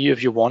can see.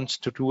 If you want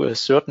to do a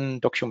certain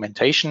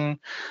documentation,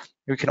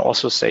 you can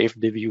also save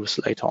the views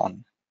later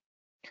on.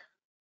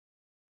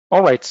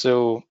 All right,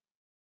 so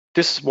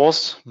this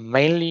was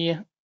mainly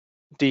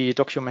the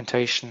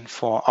documentation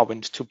for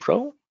RWIND 2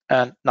 Pro.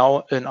 And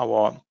now in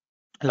our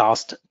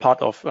last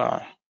part of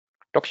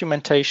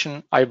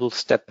documentation, I will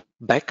step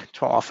back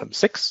to RFEM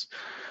 6.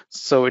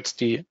 So it's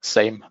the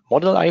same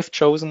model I've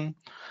chosen.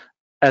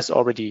 As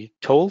already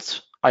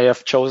told, I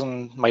have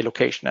chosen my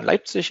location in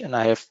Leipzig, and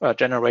I have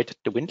generated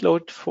the wind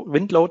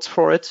loads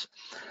for it.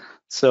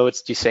 So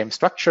it's the same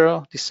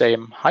structure, the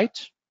same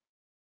height.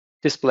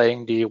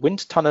 Displaying the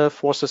wind tunnel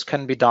forces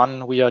can be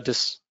done via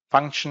this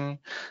function.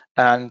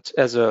 And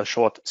as a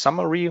short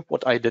summary,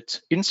 what I did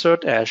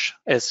insert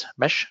as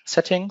mesh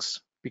settings,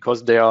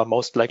 because they are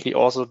most likely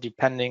also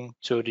depending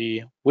to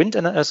the wind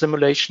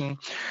simulation.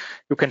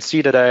 You can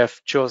see that I have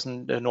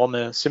chosen the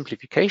normal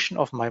simplification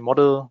of my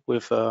model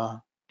with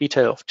a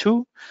detail of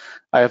 2.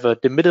 I have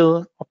the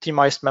middle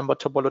optimized member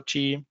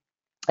topology.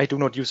 I do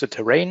not use a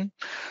terrain,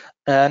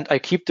 and I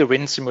keep the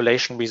wind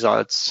simulation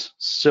results.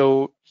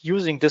 So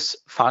using this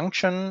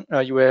function,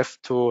 you have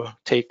to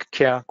take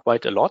care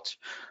quite a lot,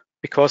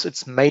 because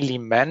it's mainly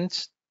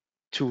meant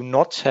to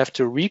not have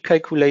to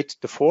recalculate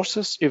the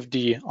forces if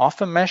the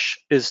RFEM mesh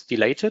is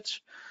dilated,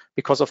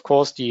 because of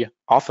course the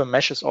RFEM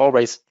mesh is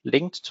always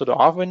linked to the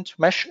RWIND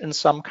mesh in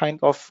some kind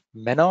of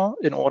manner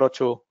in order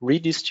to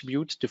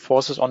redistribute the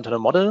forces onto the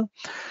model.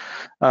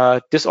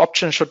 This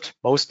option should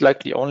most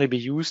likely only be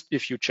used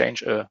if you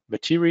change a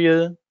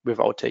material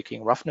without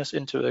taking roughness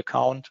into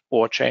account,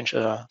 or change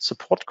a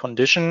support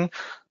condition,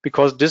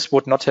 because this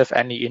would not have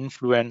any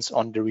influence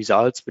on the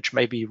results which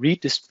may be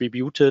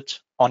redistributed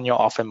on your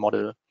RFEM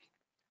model.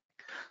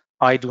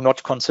 I do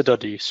not consider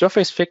the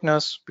surface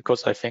thickness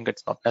because I think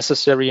it's not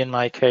necessary in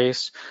my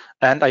case.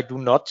 And I do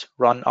not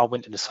run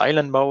RWIND in the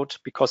silent mode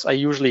because I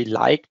usually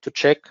like to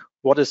check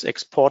what is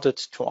exported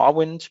to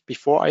RWIND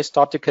before I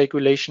start the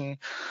calculation.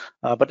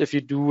 But if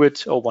you do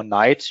it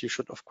overnight, you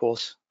should of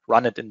course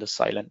run it in the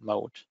silent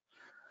mode.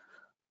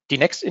 The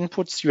next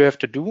inputs you have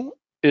to do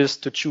is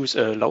to choose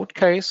a load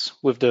case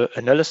with the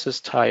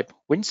analysis type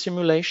wind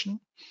simulation.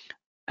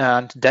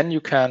 And then you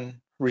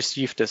can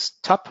receive this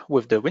tab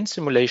with the wind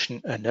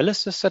simulation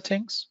analysis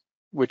settings,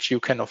 which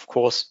you can of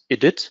course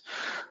edit.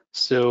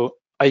 So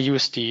I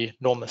use the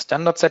normal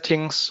standard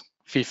settings.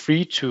 Feel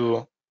free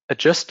to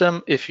adjust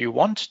them if you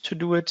want to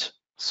do it,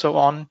 so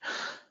on.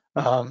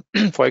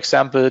 For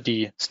example,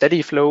 the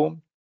steady flow,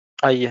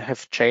 I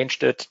have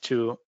changed it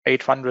to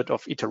 800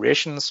 of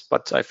iterations,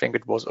 but I think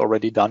it was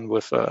already done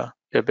with a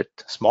bit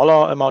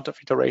smaller amount of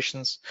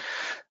iterations.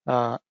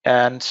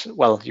 And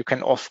well, you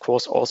can of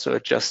course also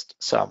adjust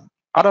some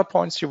other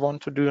points you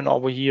want to do in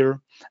over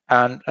here.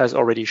 And as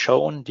already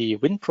shown, the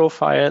wind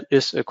profile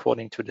is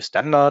according to the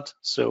standard.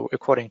 So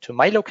according to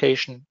my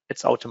location,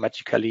 it's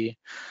automatically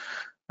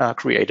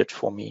created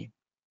for me.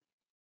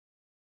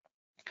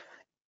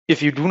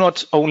 If you do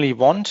not only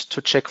want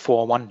to check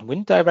for one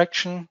wind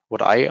direction,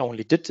 what I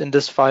only did in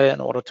this file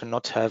in order to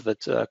not have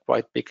it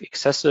quite big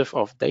excessive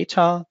of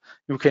data,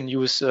 you can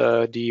use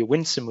the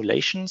wind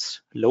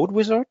simulations load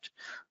wizard.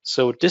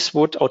 So this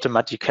would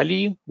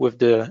automatically, with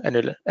the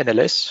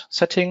NLS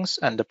settings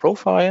and the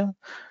profile,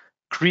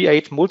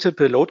 create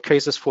multiple load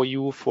cases for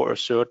you for a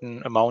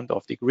certain amount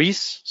of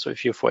degrees. So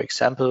if you, for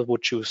example,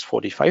 would choose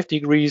 45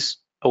 degrees,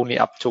 only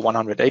up to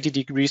 180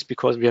 degrees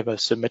because we have a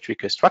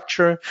symmetrical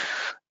structure,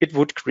 it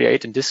would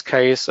create, in this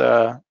case,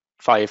 5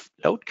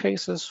 load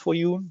cases for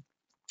you.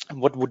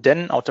 What would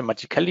then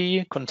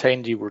automatically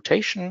contain the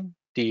rotation,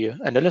 the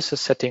analysis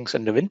settings,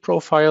 and the wind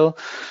profile.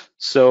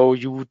 So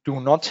you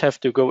do not have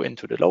to go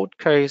into the load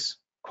case,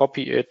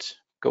 copy it,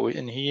 go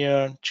in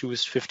here,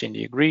 choose 15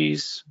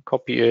 degrees,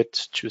 copy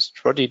it, choose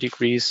 30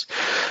 degrees.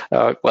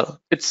 Well,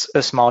 it's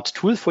a smart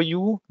tool for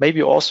you,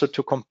 maybe also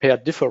to compare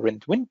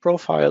different wind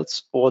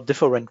profiles or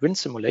different wind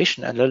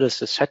simulation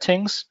analysis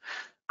settings,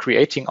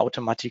 creating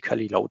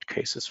automatically load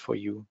cases for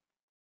you.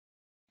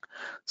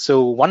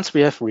 So once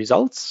we have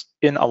results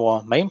in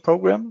our main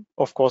program,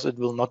 of course, it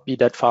will not be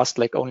that fast,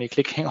 like only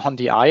clicking on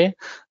the eye.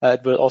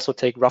 It will also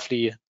take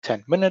roughly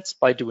 10 minutes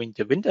by doing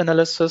the wind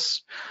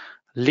analysis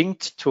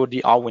linked to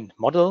the RWIND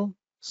model.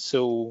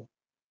 So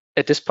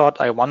at this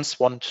part, I once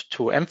want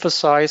to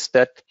emphasize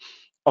that,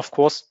 of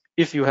course,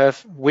 if you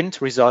have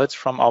wind results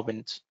from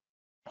RWIND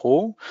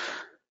Pro,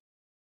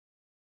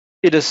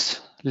 it is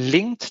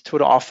linked to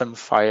the RFEM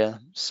file.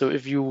 So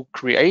if you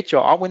create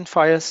your RWIND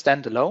file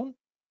standalone,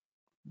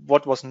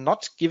 what was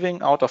not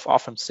giving out of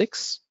RFEM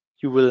 6,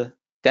 you will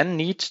then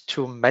need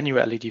to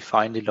manually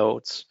define the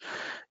loads.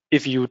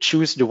 If you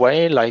choose the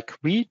way like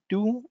we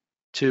do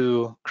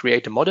to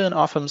create a model in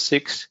RFEM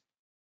 6,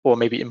 or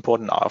maybe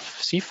import an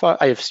IFC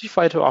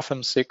file to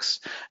RFEM 6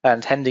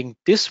 and handing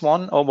this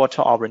one over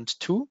to RWIND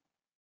 2,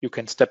 you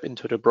can step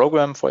into the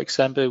program, for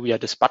example, via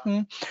this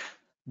button.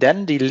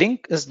 Then the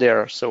link is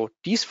there. So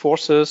these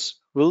forces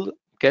will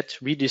get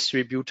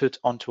redistributed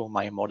onto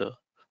my model.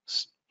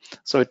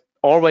 So it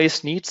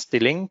always needs the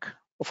link.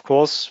 Of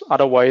course,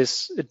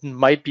 otherwise it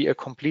might be a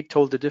complete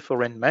totally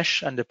different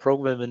mesh and the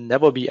program will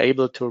never be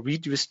able to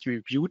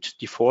redistribute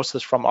the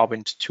forces from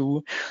RWIND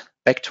 2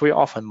 back to your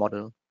RFEM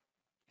model.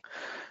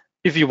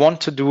 If you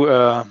want to do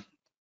a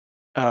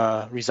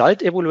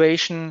result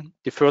evaluation,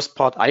 the first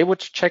part I would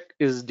check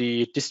is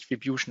the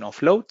distribution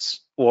of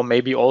loads, or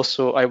maybe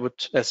also I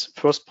would, as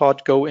first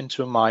part, go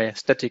into my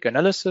static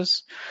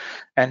analysis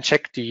and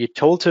check the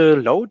total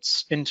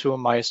loads into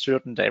my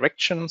certain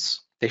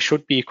directions. They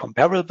should be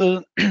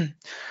comparable to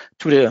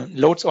the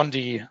loads on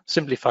the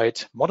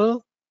simplified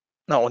model,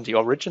 no, on the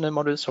original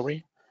model,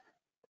 sorry.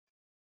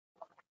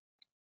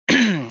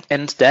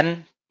 And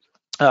then,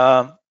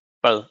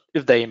 well,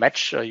 if they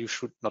match, you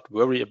should not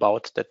worry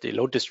about that the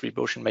load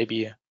distribution may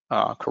be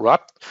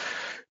corrupt.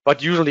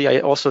 But usually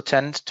I also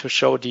tend to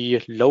show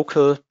the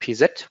local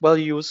PZ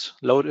values,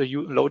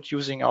 load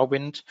using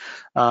RWIND.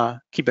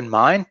 Keep in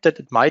mind that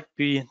it might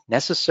be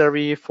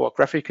necessary for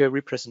graphical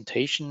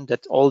representation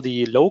that all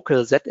the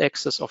local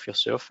Z-axis of your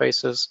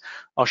surfaces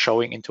are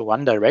showing into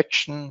one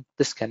direction.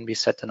 This can be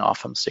set in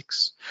RFEM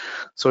 6.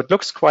 So it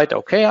looks quite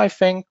okay, I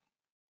think.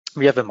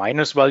 We have a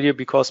minus value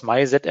because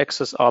my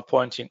Z-axis are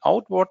pointing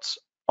outwards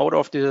out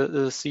of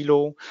the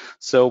silo.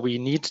 So we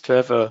need to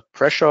have a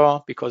pressure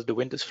because the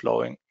wind is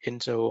flowing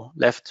into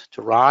left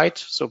to right.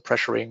 So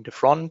pressuring the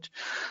front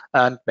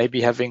and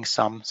maybe having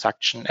some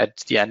suction at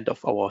the end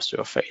of our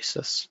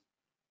surfaces.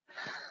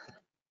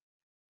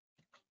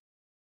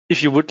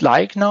 If you would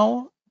like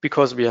now,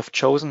 because we have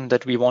chosen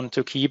that we want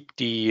to keep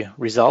the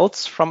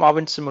results from our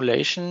wind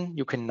simulation,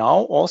 you can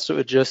now also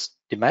adjust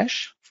the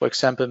mesh, for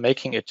example,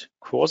 making it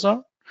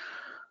coarser.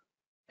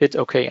 Hit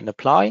OK and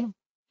apply.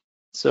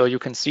 So you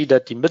can see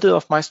that the middle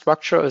of my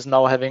structure is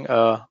now having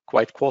a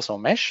quite coarser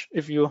mesh.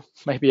 If you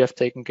maybe have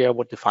taken care of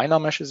what the finer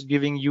mesh is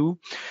giving you,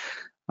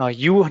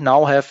 you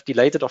now have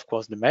dilated, of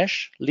course, the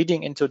mesh,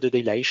 leading into the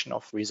dilation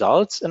of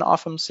results in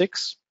RFEM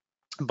 6.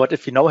 But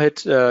if you now hit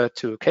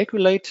to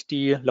calculate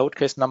the load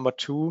case number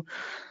 2,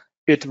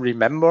 it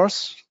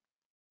remembers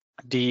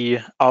the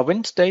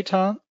RWIND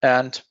data.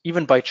 And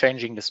even by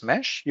changing this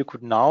mesh, you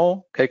could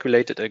now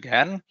calculate it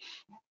again.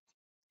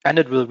 And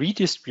it will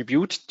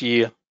redistribute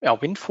the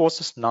wind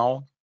forces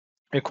now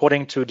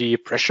according to the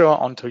pressure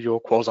onto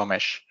your quasar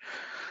mesh.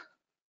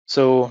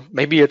 So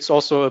maybe it's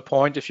also a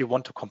point if you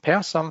want to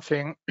compare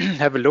something,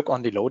 have a look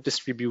on the load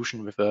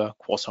distribution with a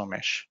quasar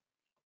mesh.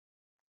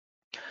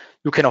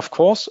 You can, of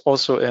course,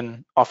 also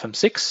in RFEM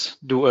 6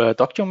 do a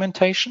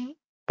documentation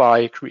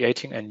by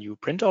creating a new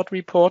printout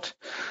report,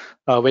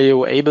 where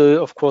you're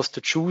able, of course,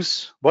 to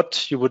choose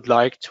what you would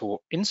like to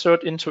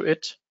insert into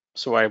it.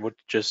 So I would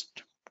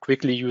just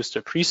quickly use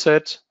the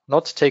preset,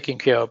 not taking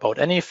care about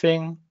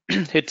anything,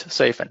 hit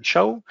save and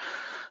show.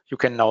 You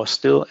can now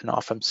still in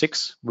RFEM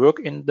 6 work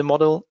in the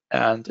model,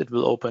 and it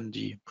will open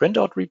the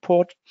printout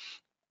report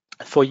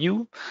for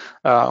you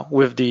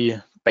with the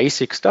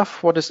basic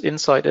stuff what is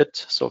inside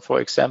it. So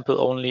for example,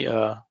 only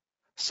a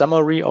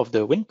summary of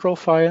the wind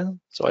profile.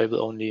 So I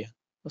will only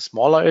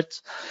smaller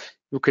it.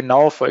 You can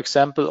now, for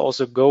example,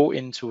 also go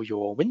into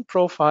your wind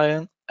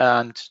profile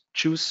and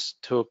choose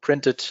to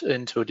print it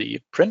into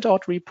the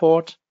printout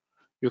report.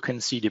 You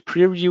can see the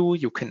preview.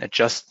 You can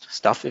adjust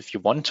stuff if you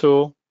want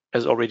to.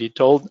 As already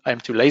told,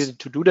 I'm too lazy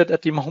to do that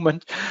at the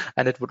moment,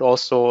 and it would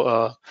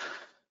also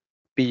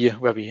be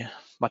very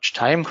much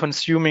time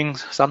consuming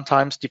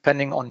sometimes,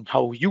 depending on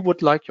how you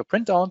would like your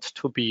printout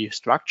to be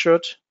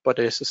structured, but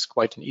this is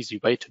quite an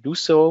easy way to do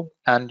so,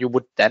 and you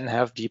would then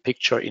have the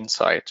picture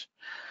inside.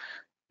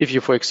 If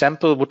you, for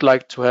example, would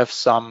like to have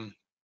some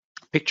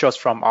pictures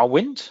from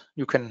RWIND,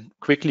 you can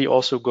quickly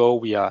also go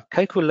via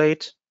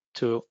calculate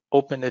to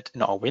open it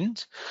in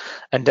RWIND.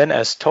 And then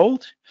as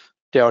told,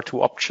 there are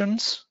two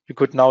options. You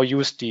could now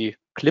use the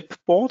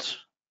clipboard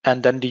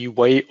and then the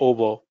way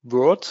over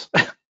Word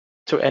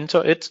to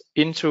enter it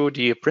into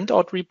the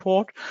printout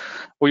report,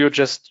 or you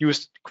just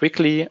use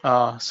quickly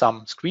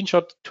some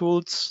screenshot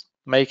tools,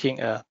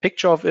 making a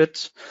picture of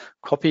it,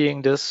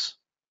 copying this,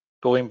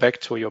 going back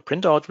to your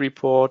printout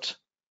report,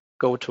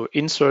 go to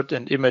insert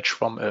an image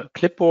from a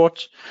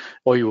clipboard,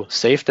 or you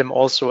save them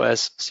also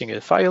as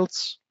single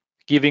files,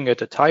 giving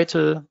it a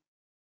title,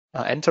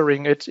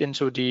 entering it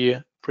into the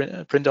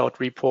printout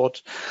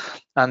report,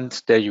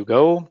 and there you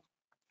go.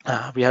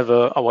 We have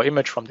our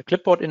image from the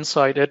clipboard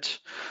inside it.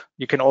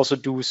 You can also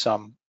do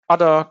some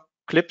other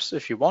clips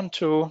if you want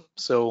to.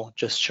 So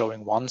just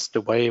showing once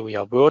the way we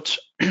are Word,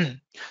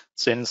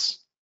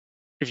 since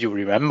if you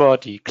remember,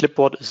 the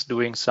clipboard is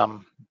doing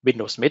some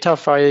Windows meta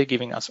file,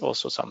 giving us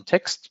also some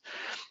text.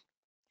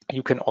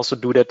 You can also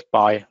do that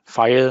by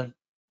file,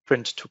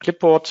 print to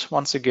clipboard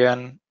once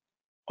again,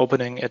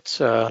 opening it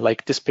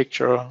like this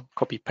picture,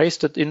 copy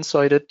paste it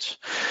inside it.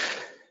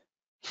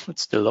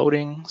 It's still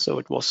loading, so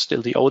it was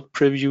still the old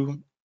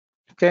preview.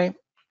 Okay.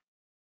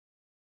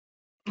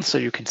 So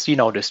you can see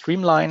now the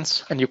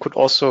streamlines, and you could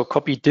also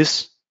copy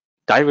this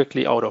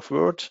directly out of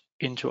Word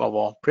into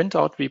our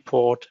printout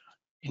report,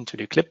 into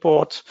the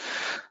clipboard.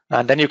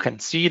 And then you can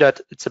see that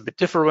it's a bit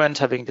different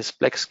having this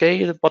black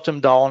scale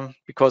bottom down,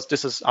 because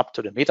this is up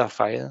to the meta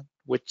file,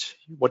 which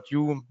what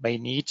you may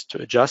need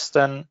to adjust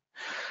then,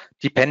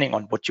 depending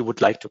on what you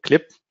would like to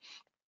clip.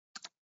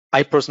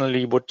 I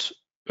personally would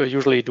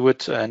usually do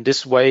it in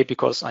this way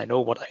because I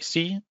know what I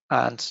see,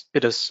 and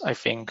it is, I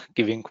think,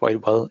 giving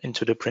quite well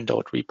into the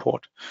printout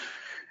report.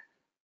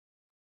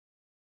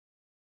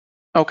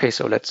 Okay,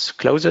 so let's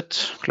close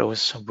it,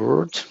 close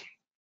Word.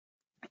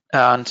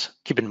 And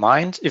keep in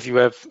mind, if you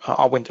have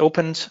RWIND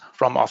opened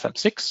from RFEM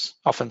 6,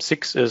 RFEM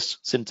 6 is,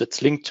 since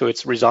it's linked to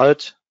its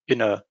result,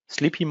 in a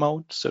sleepy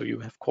mode. So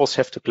you, of course,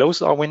 have to close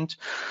RWIND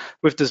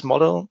with this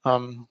model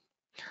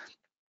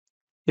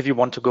if you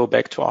want to go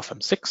back to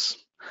RFEM 6.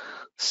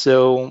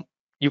 So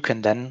you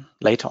can then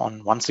later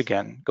on, once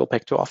again, go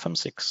back to RFEM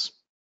 6.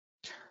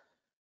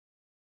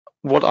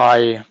 What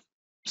I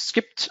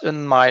skipped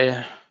in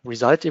my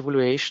result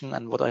evaluation,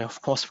 and what I,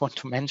 of course, want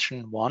to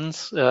mention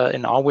once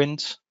in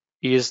RWIND,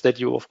 is that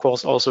you, of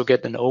course, also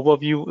get an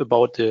overview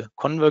about the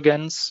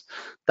convergence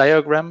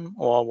diagram,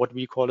 or what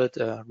we call it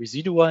a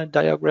residual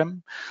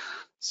diagram.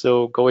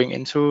 So going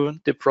into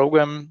the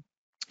program,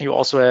 you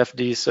also have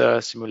these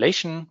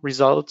simulation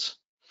results,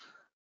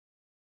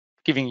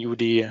 giving you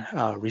the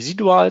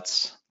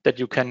residuals that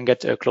you can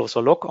get a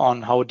closer look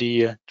on how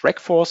the drag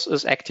force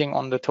is acting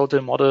on the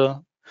total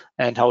model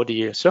and how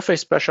the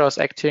surface pressure is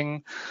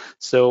acting.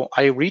 So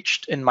I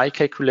reached in my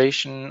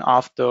calculation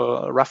after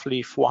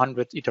roughly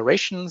 400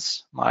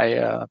 iterations,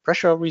 my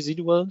pressure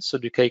residual. So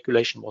the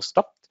calculation was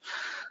stopped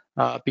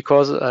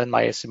because in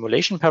my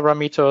simulation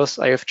parameters,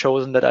 I have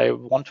chosen that I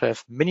want to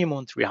have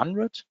minimum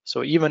 300.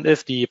 So even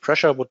if the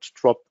pressure would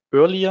drop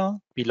earlier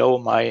below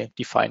my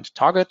defined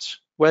target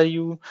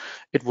value,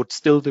 it would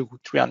still do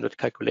 300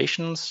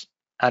 calculations.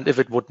 And if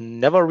it would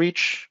never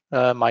reach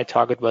my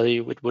target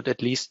value, it would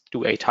at least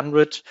do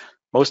 800,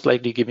 most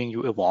likely giving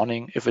you a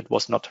warning if it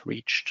was not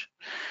reached.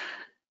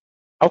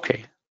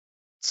 Okay,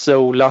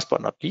 so last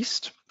but not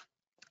least,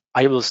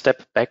 I will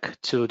step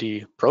back to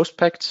the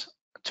prospect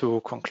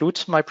to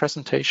conclude my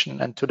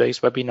presentation and today's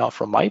webinar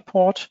from my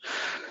part.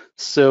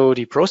 So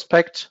the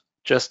prospect,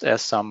 just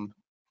as some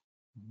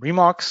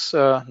remarks,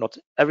 not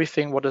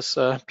everything what is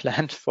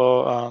planned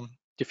for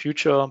the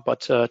future,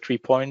 but 3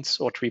 points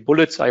or 3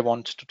 bullets I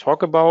want to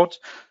talk about.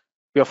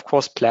 We, of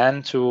course,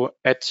 plan to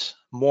add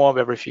more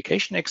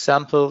verification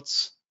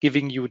examples,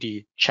 giving you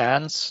the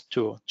chance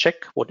to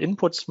check what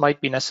inputs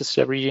might be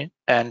necessary,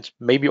 and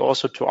maybe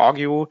also to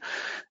argue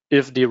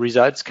if the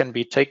results can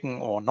be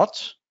taken or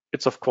not,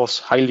 it's of course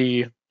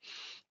highly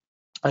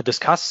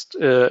discussed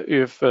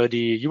if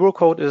the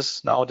Eurocode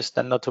is now the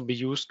standard to be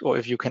used, or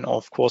if you can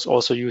of course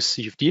also use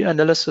CFD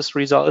analysis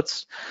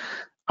results.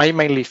 I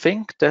mainly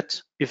think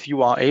that if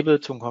you are able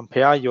to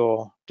compare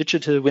your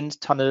digital wind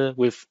tunnel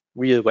with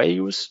real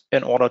values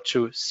in order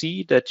to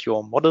see that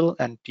your model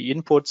and the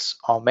inputs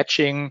are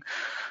matching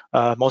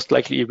most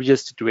likely a real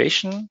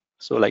situation,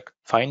 so like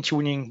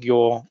fine-tuning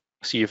your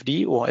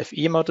CFD or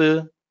FE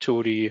model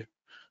to the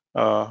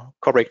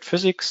correct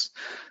physics,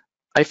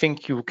 I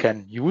think you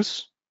can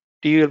use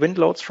the wind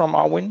loads from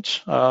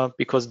RWIND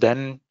because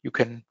then you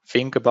can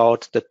think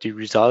about that the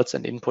results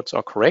and inputs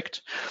are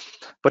correct.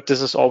 But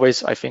this is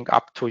always, I think,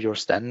 up to your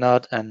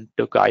standard and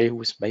the guy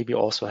who's maybe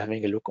also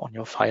having a look on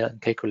your file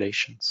and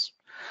calculations.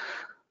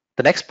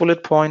 The next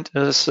bullet point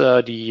is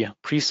the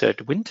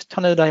preset wind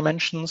tunnel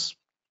dimensions.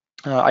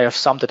 I have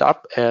summed it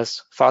up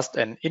as fast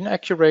and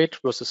inaccurate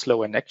versus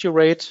slow and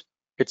accurate.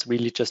 It's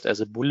really just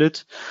as a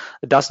bullet.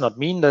 It does not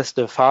mean that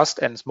the fast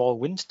and small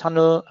wind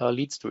tunnel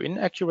leads to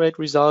inaccurate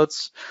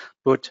results,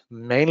 but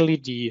mainly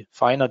the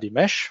finer the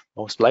mesh,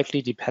 most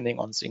likely depending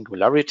on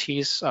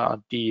singularities,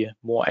 the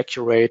more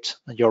accurate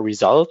your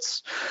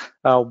results.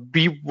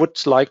 We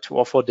would like to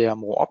offer there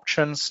more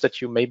options that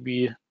you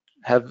maybe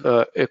have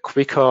a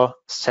quicker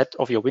set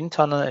of your wind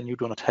tunnel and you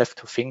do not have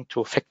to think to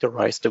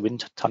factorize the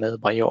wind tunnel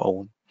by your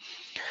own.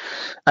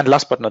 And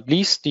last but not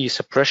least, the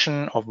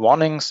suppression of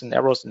warnings and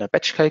errors in a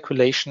batch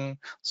calculation.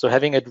 So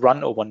having it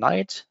run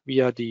overnight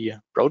via the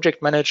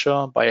project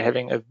manager by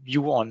having a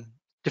view on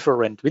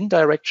different wind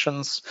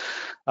directions.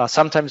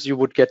 Sometimes you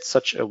would get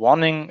such a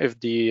warning if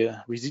the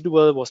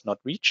residual was not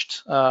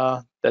reached,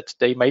 that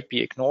they might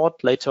be ignored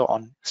later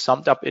on,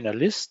 summed up in a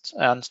list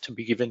and to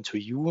be given to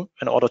you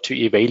in order to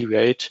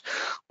evaluate.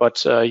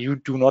 But you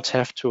do not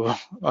have to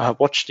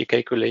watch the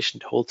calculation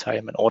the whole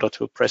time in order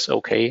to press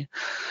OK,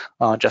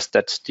 just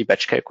that the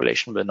batch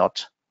calculation will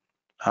not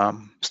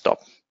stop.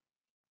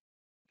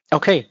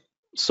 Okay,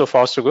 so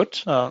far so good.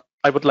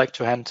 I would like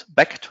to hand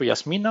back to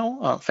Yasmin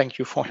now. Thank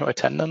you for your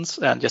attendance,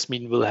 and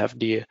Yasmin will have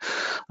the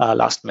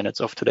last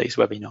minutes of today's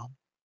webinar.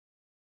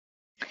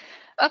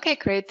 Okay,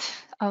 great.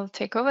 I'll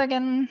take over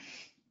again.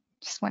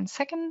 Just 1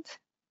 second.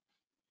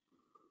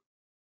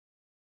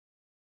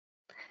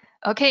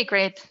 Okay,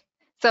 great.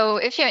 So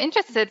if you're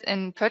interested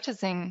in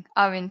purchasing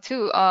RWIND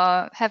 2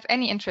 or have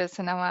any interest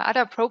in our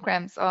other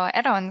programs or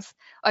add-ons,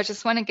 or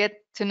just want to get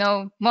to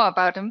know more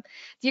about them,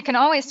 you can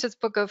always just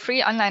book a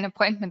free online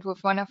appointment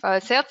with one of our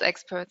sales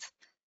experts.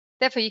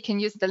 Therefore, you can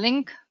use the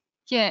link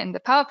here in the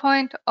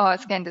PowerPoint or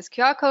scan this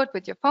QR code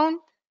with your phone.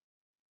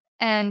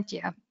 And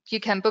yeah, you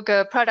can book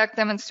a product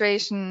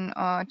demonstration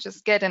or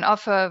just get an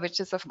offer, which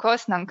is of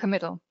course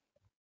non-committal.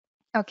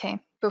 Okay,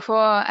 before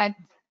I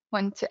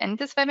want to end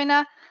this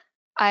webinar,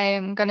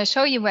 I'm going to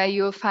show you where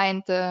you'll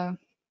find the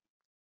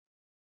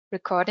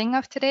recording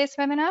of today's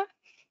webinar.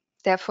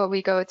 Therefore,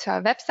 we go to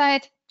our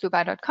website,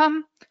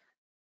 dlubal.com.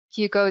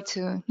 You go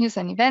to News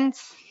and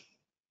Events,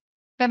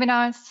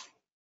 Webinars,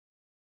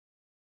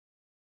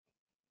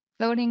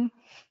 loading.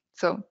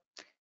 So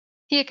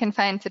here you can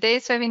find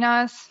today's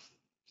webinars.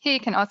 Here you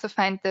can also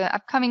find the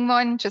upcoming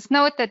one. Just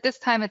note that this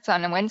time it's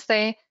on a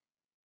Wednesday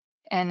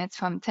and it's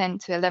from 10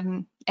 to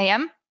 11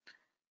 a.m.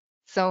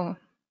 So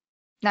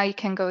now you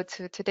can go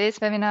to today's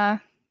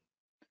webinar.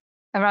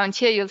 Around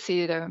here, you'll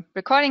see the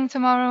recording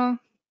tomorrow.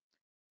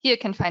 Here you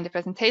can find the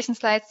presentation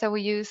slides that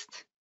we used.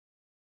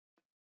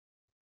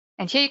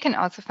 And here you can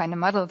also find the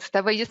models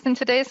that were used in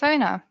today's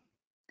webinar.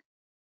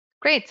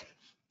 Great.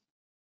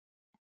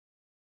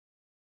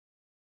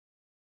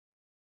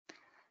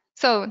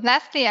 So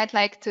lastly, I'd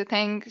like to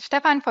thank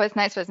Stefan for his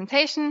nice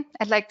presentation.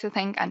 I'd like to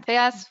thank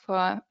Andreas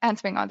for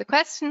answering all the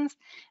questions.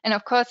 And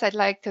of course, I'd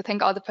like to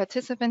thank all the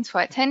participants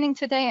for attending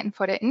today and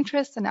for their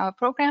interest in our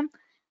program.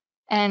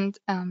 And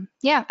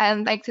yeah,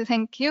 I'd like to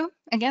thank you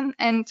again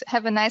and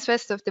have a nice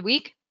rest of the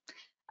week.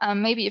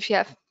 Maybe if you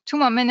have 2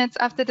 more minutes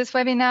after this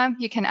webinar,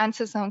 you can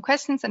answer some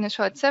questions in a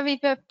short survey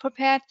we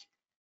prepared.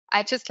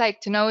 I'd just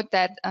like to note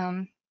that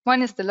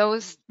 1 is the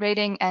lowest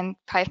rating and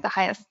 5 the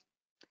highest.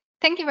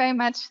 Thank you very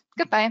much.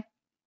 Goodbye.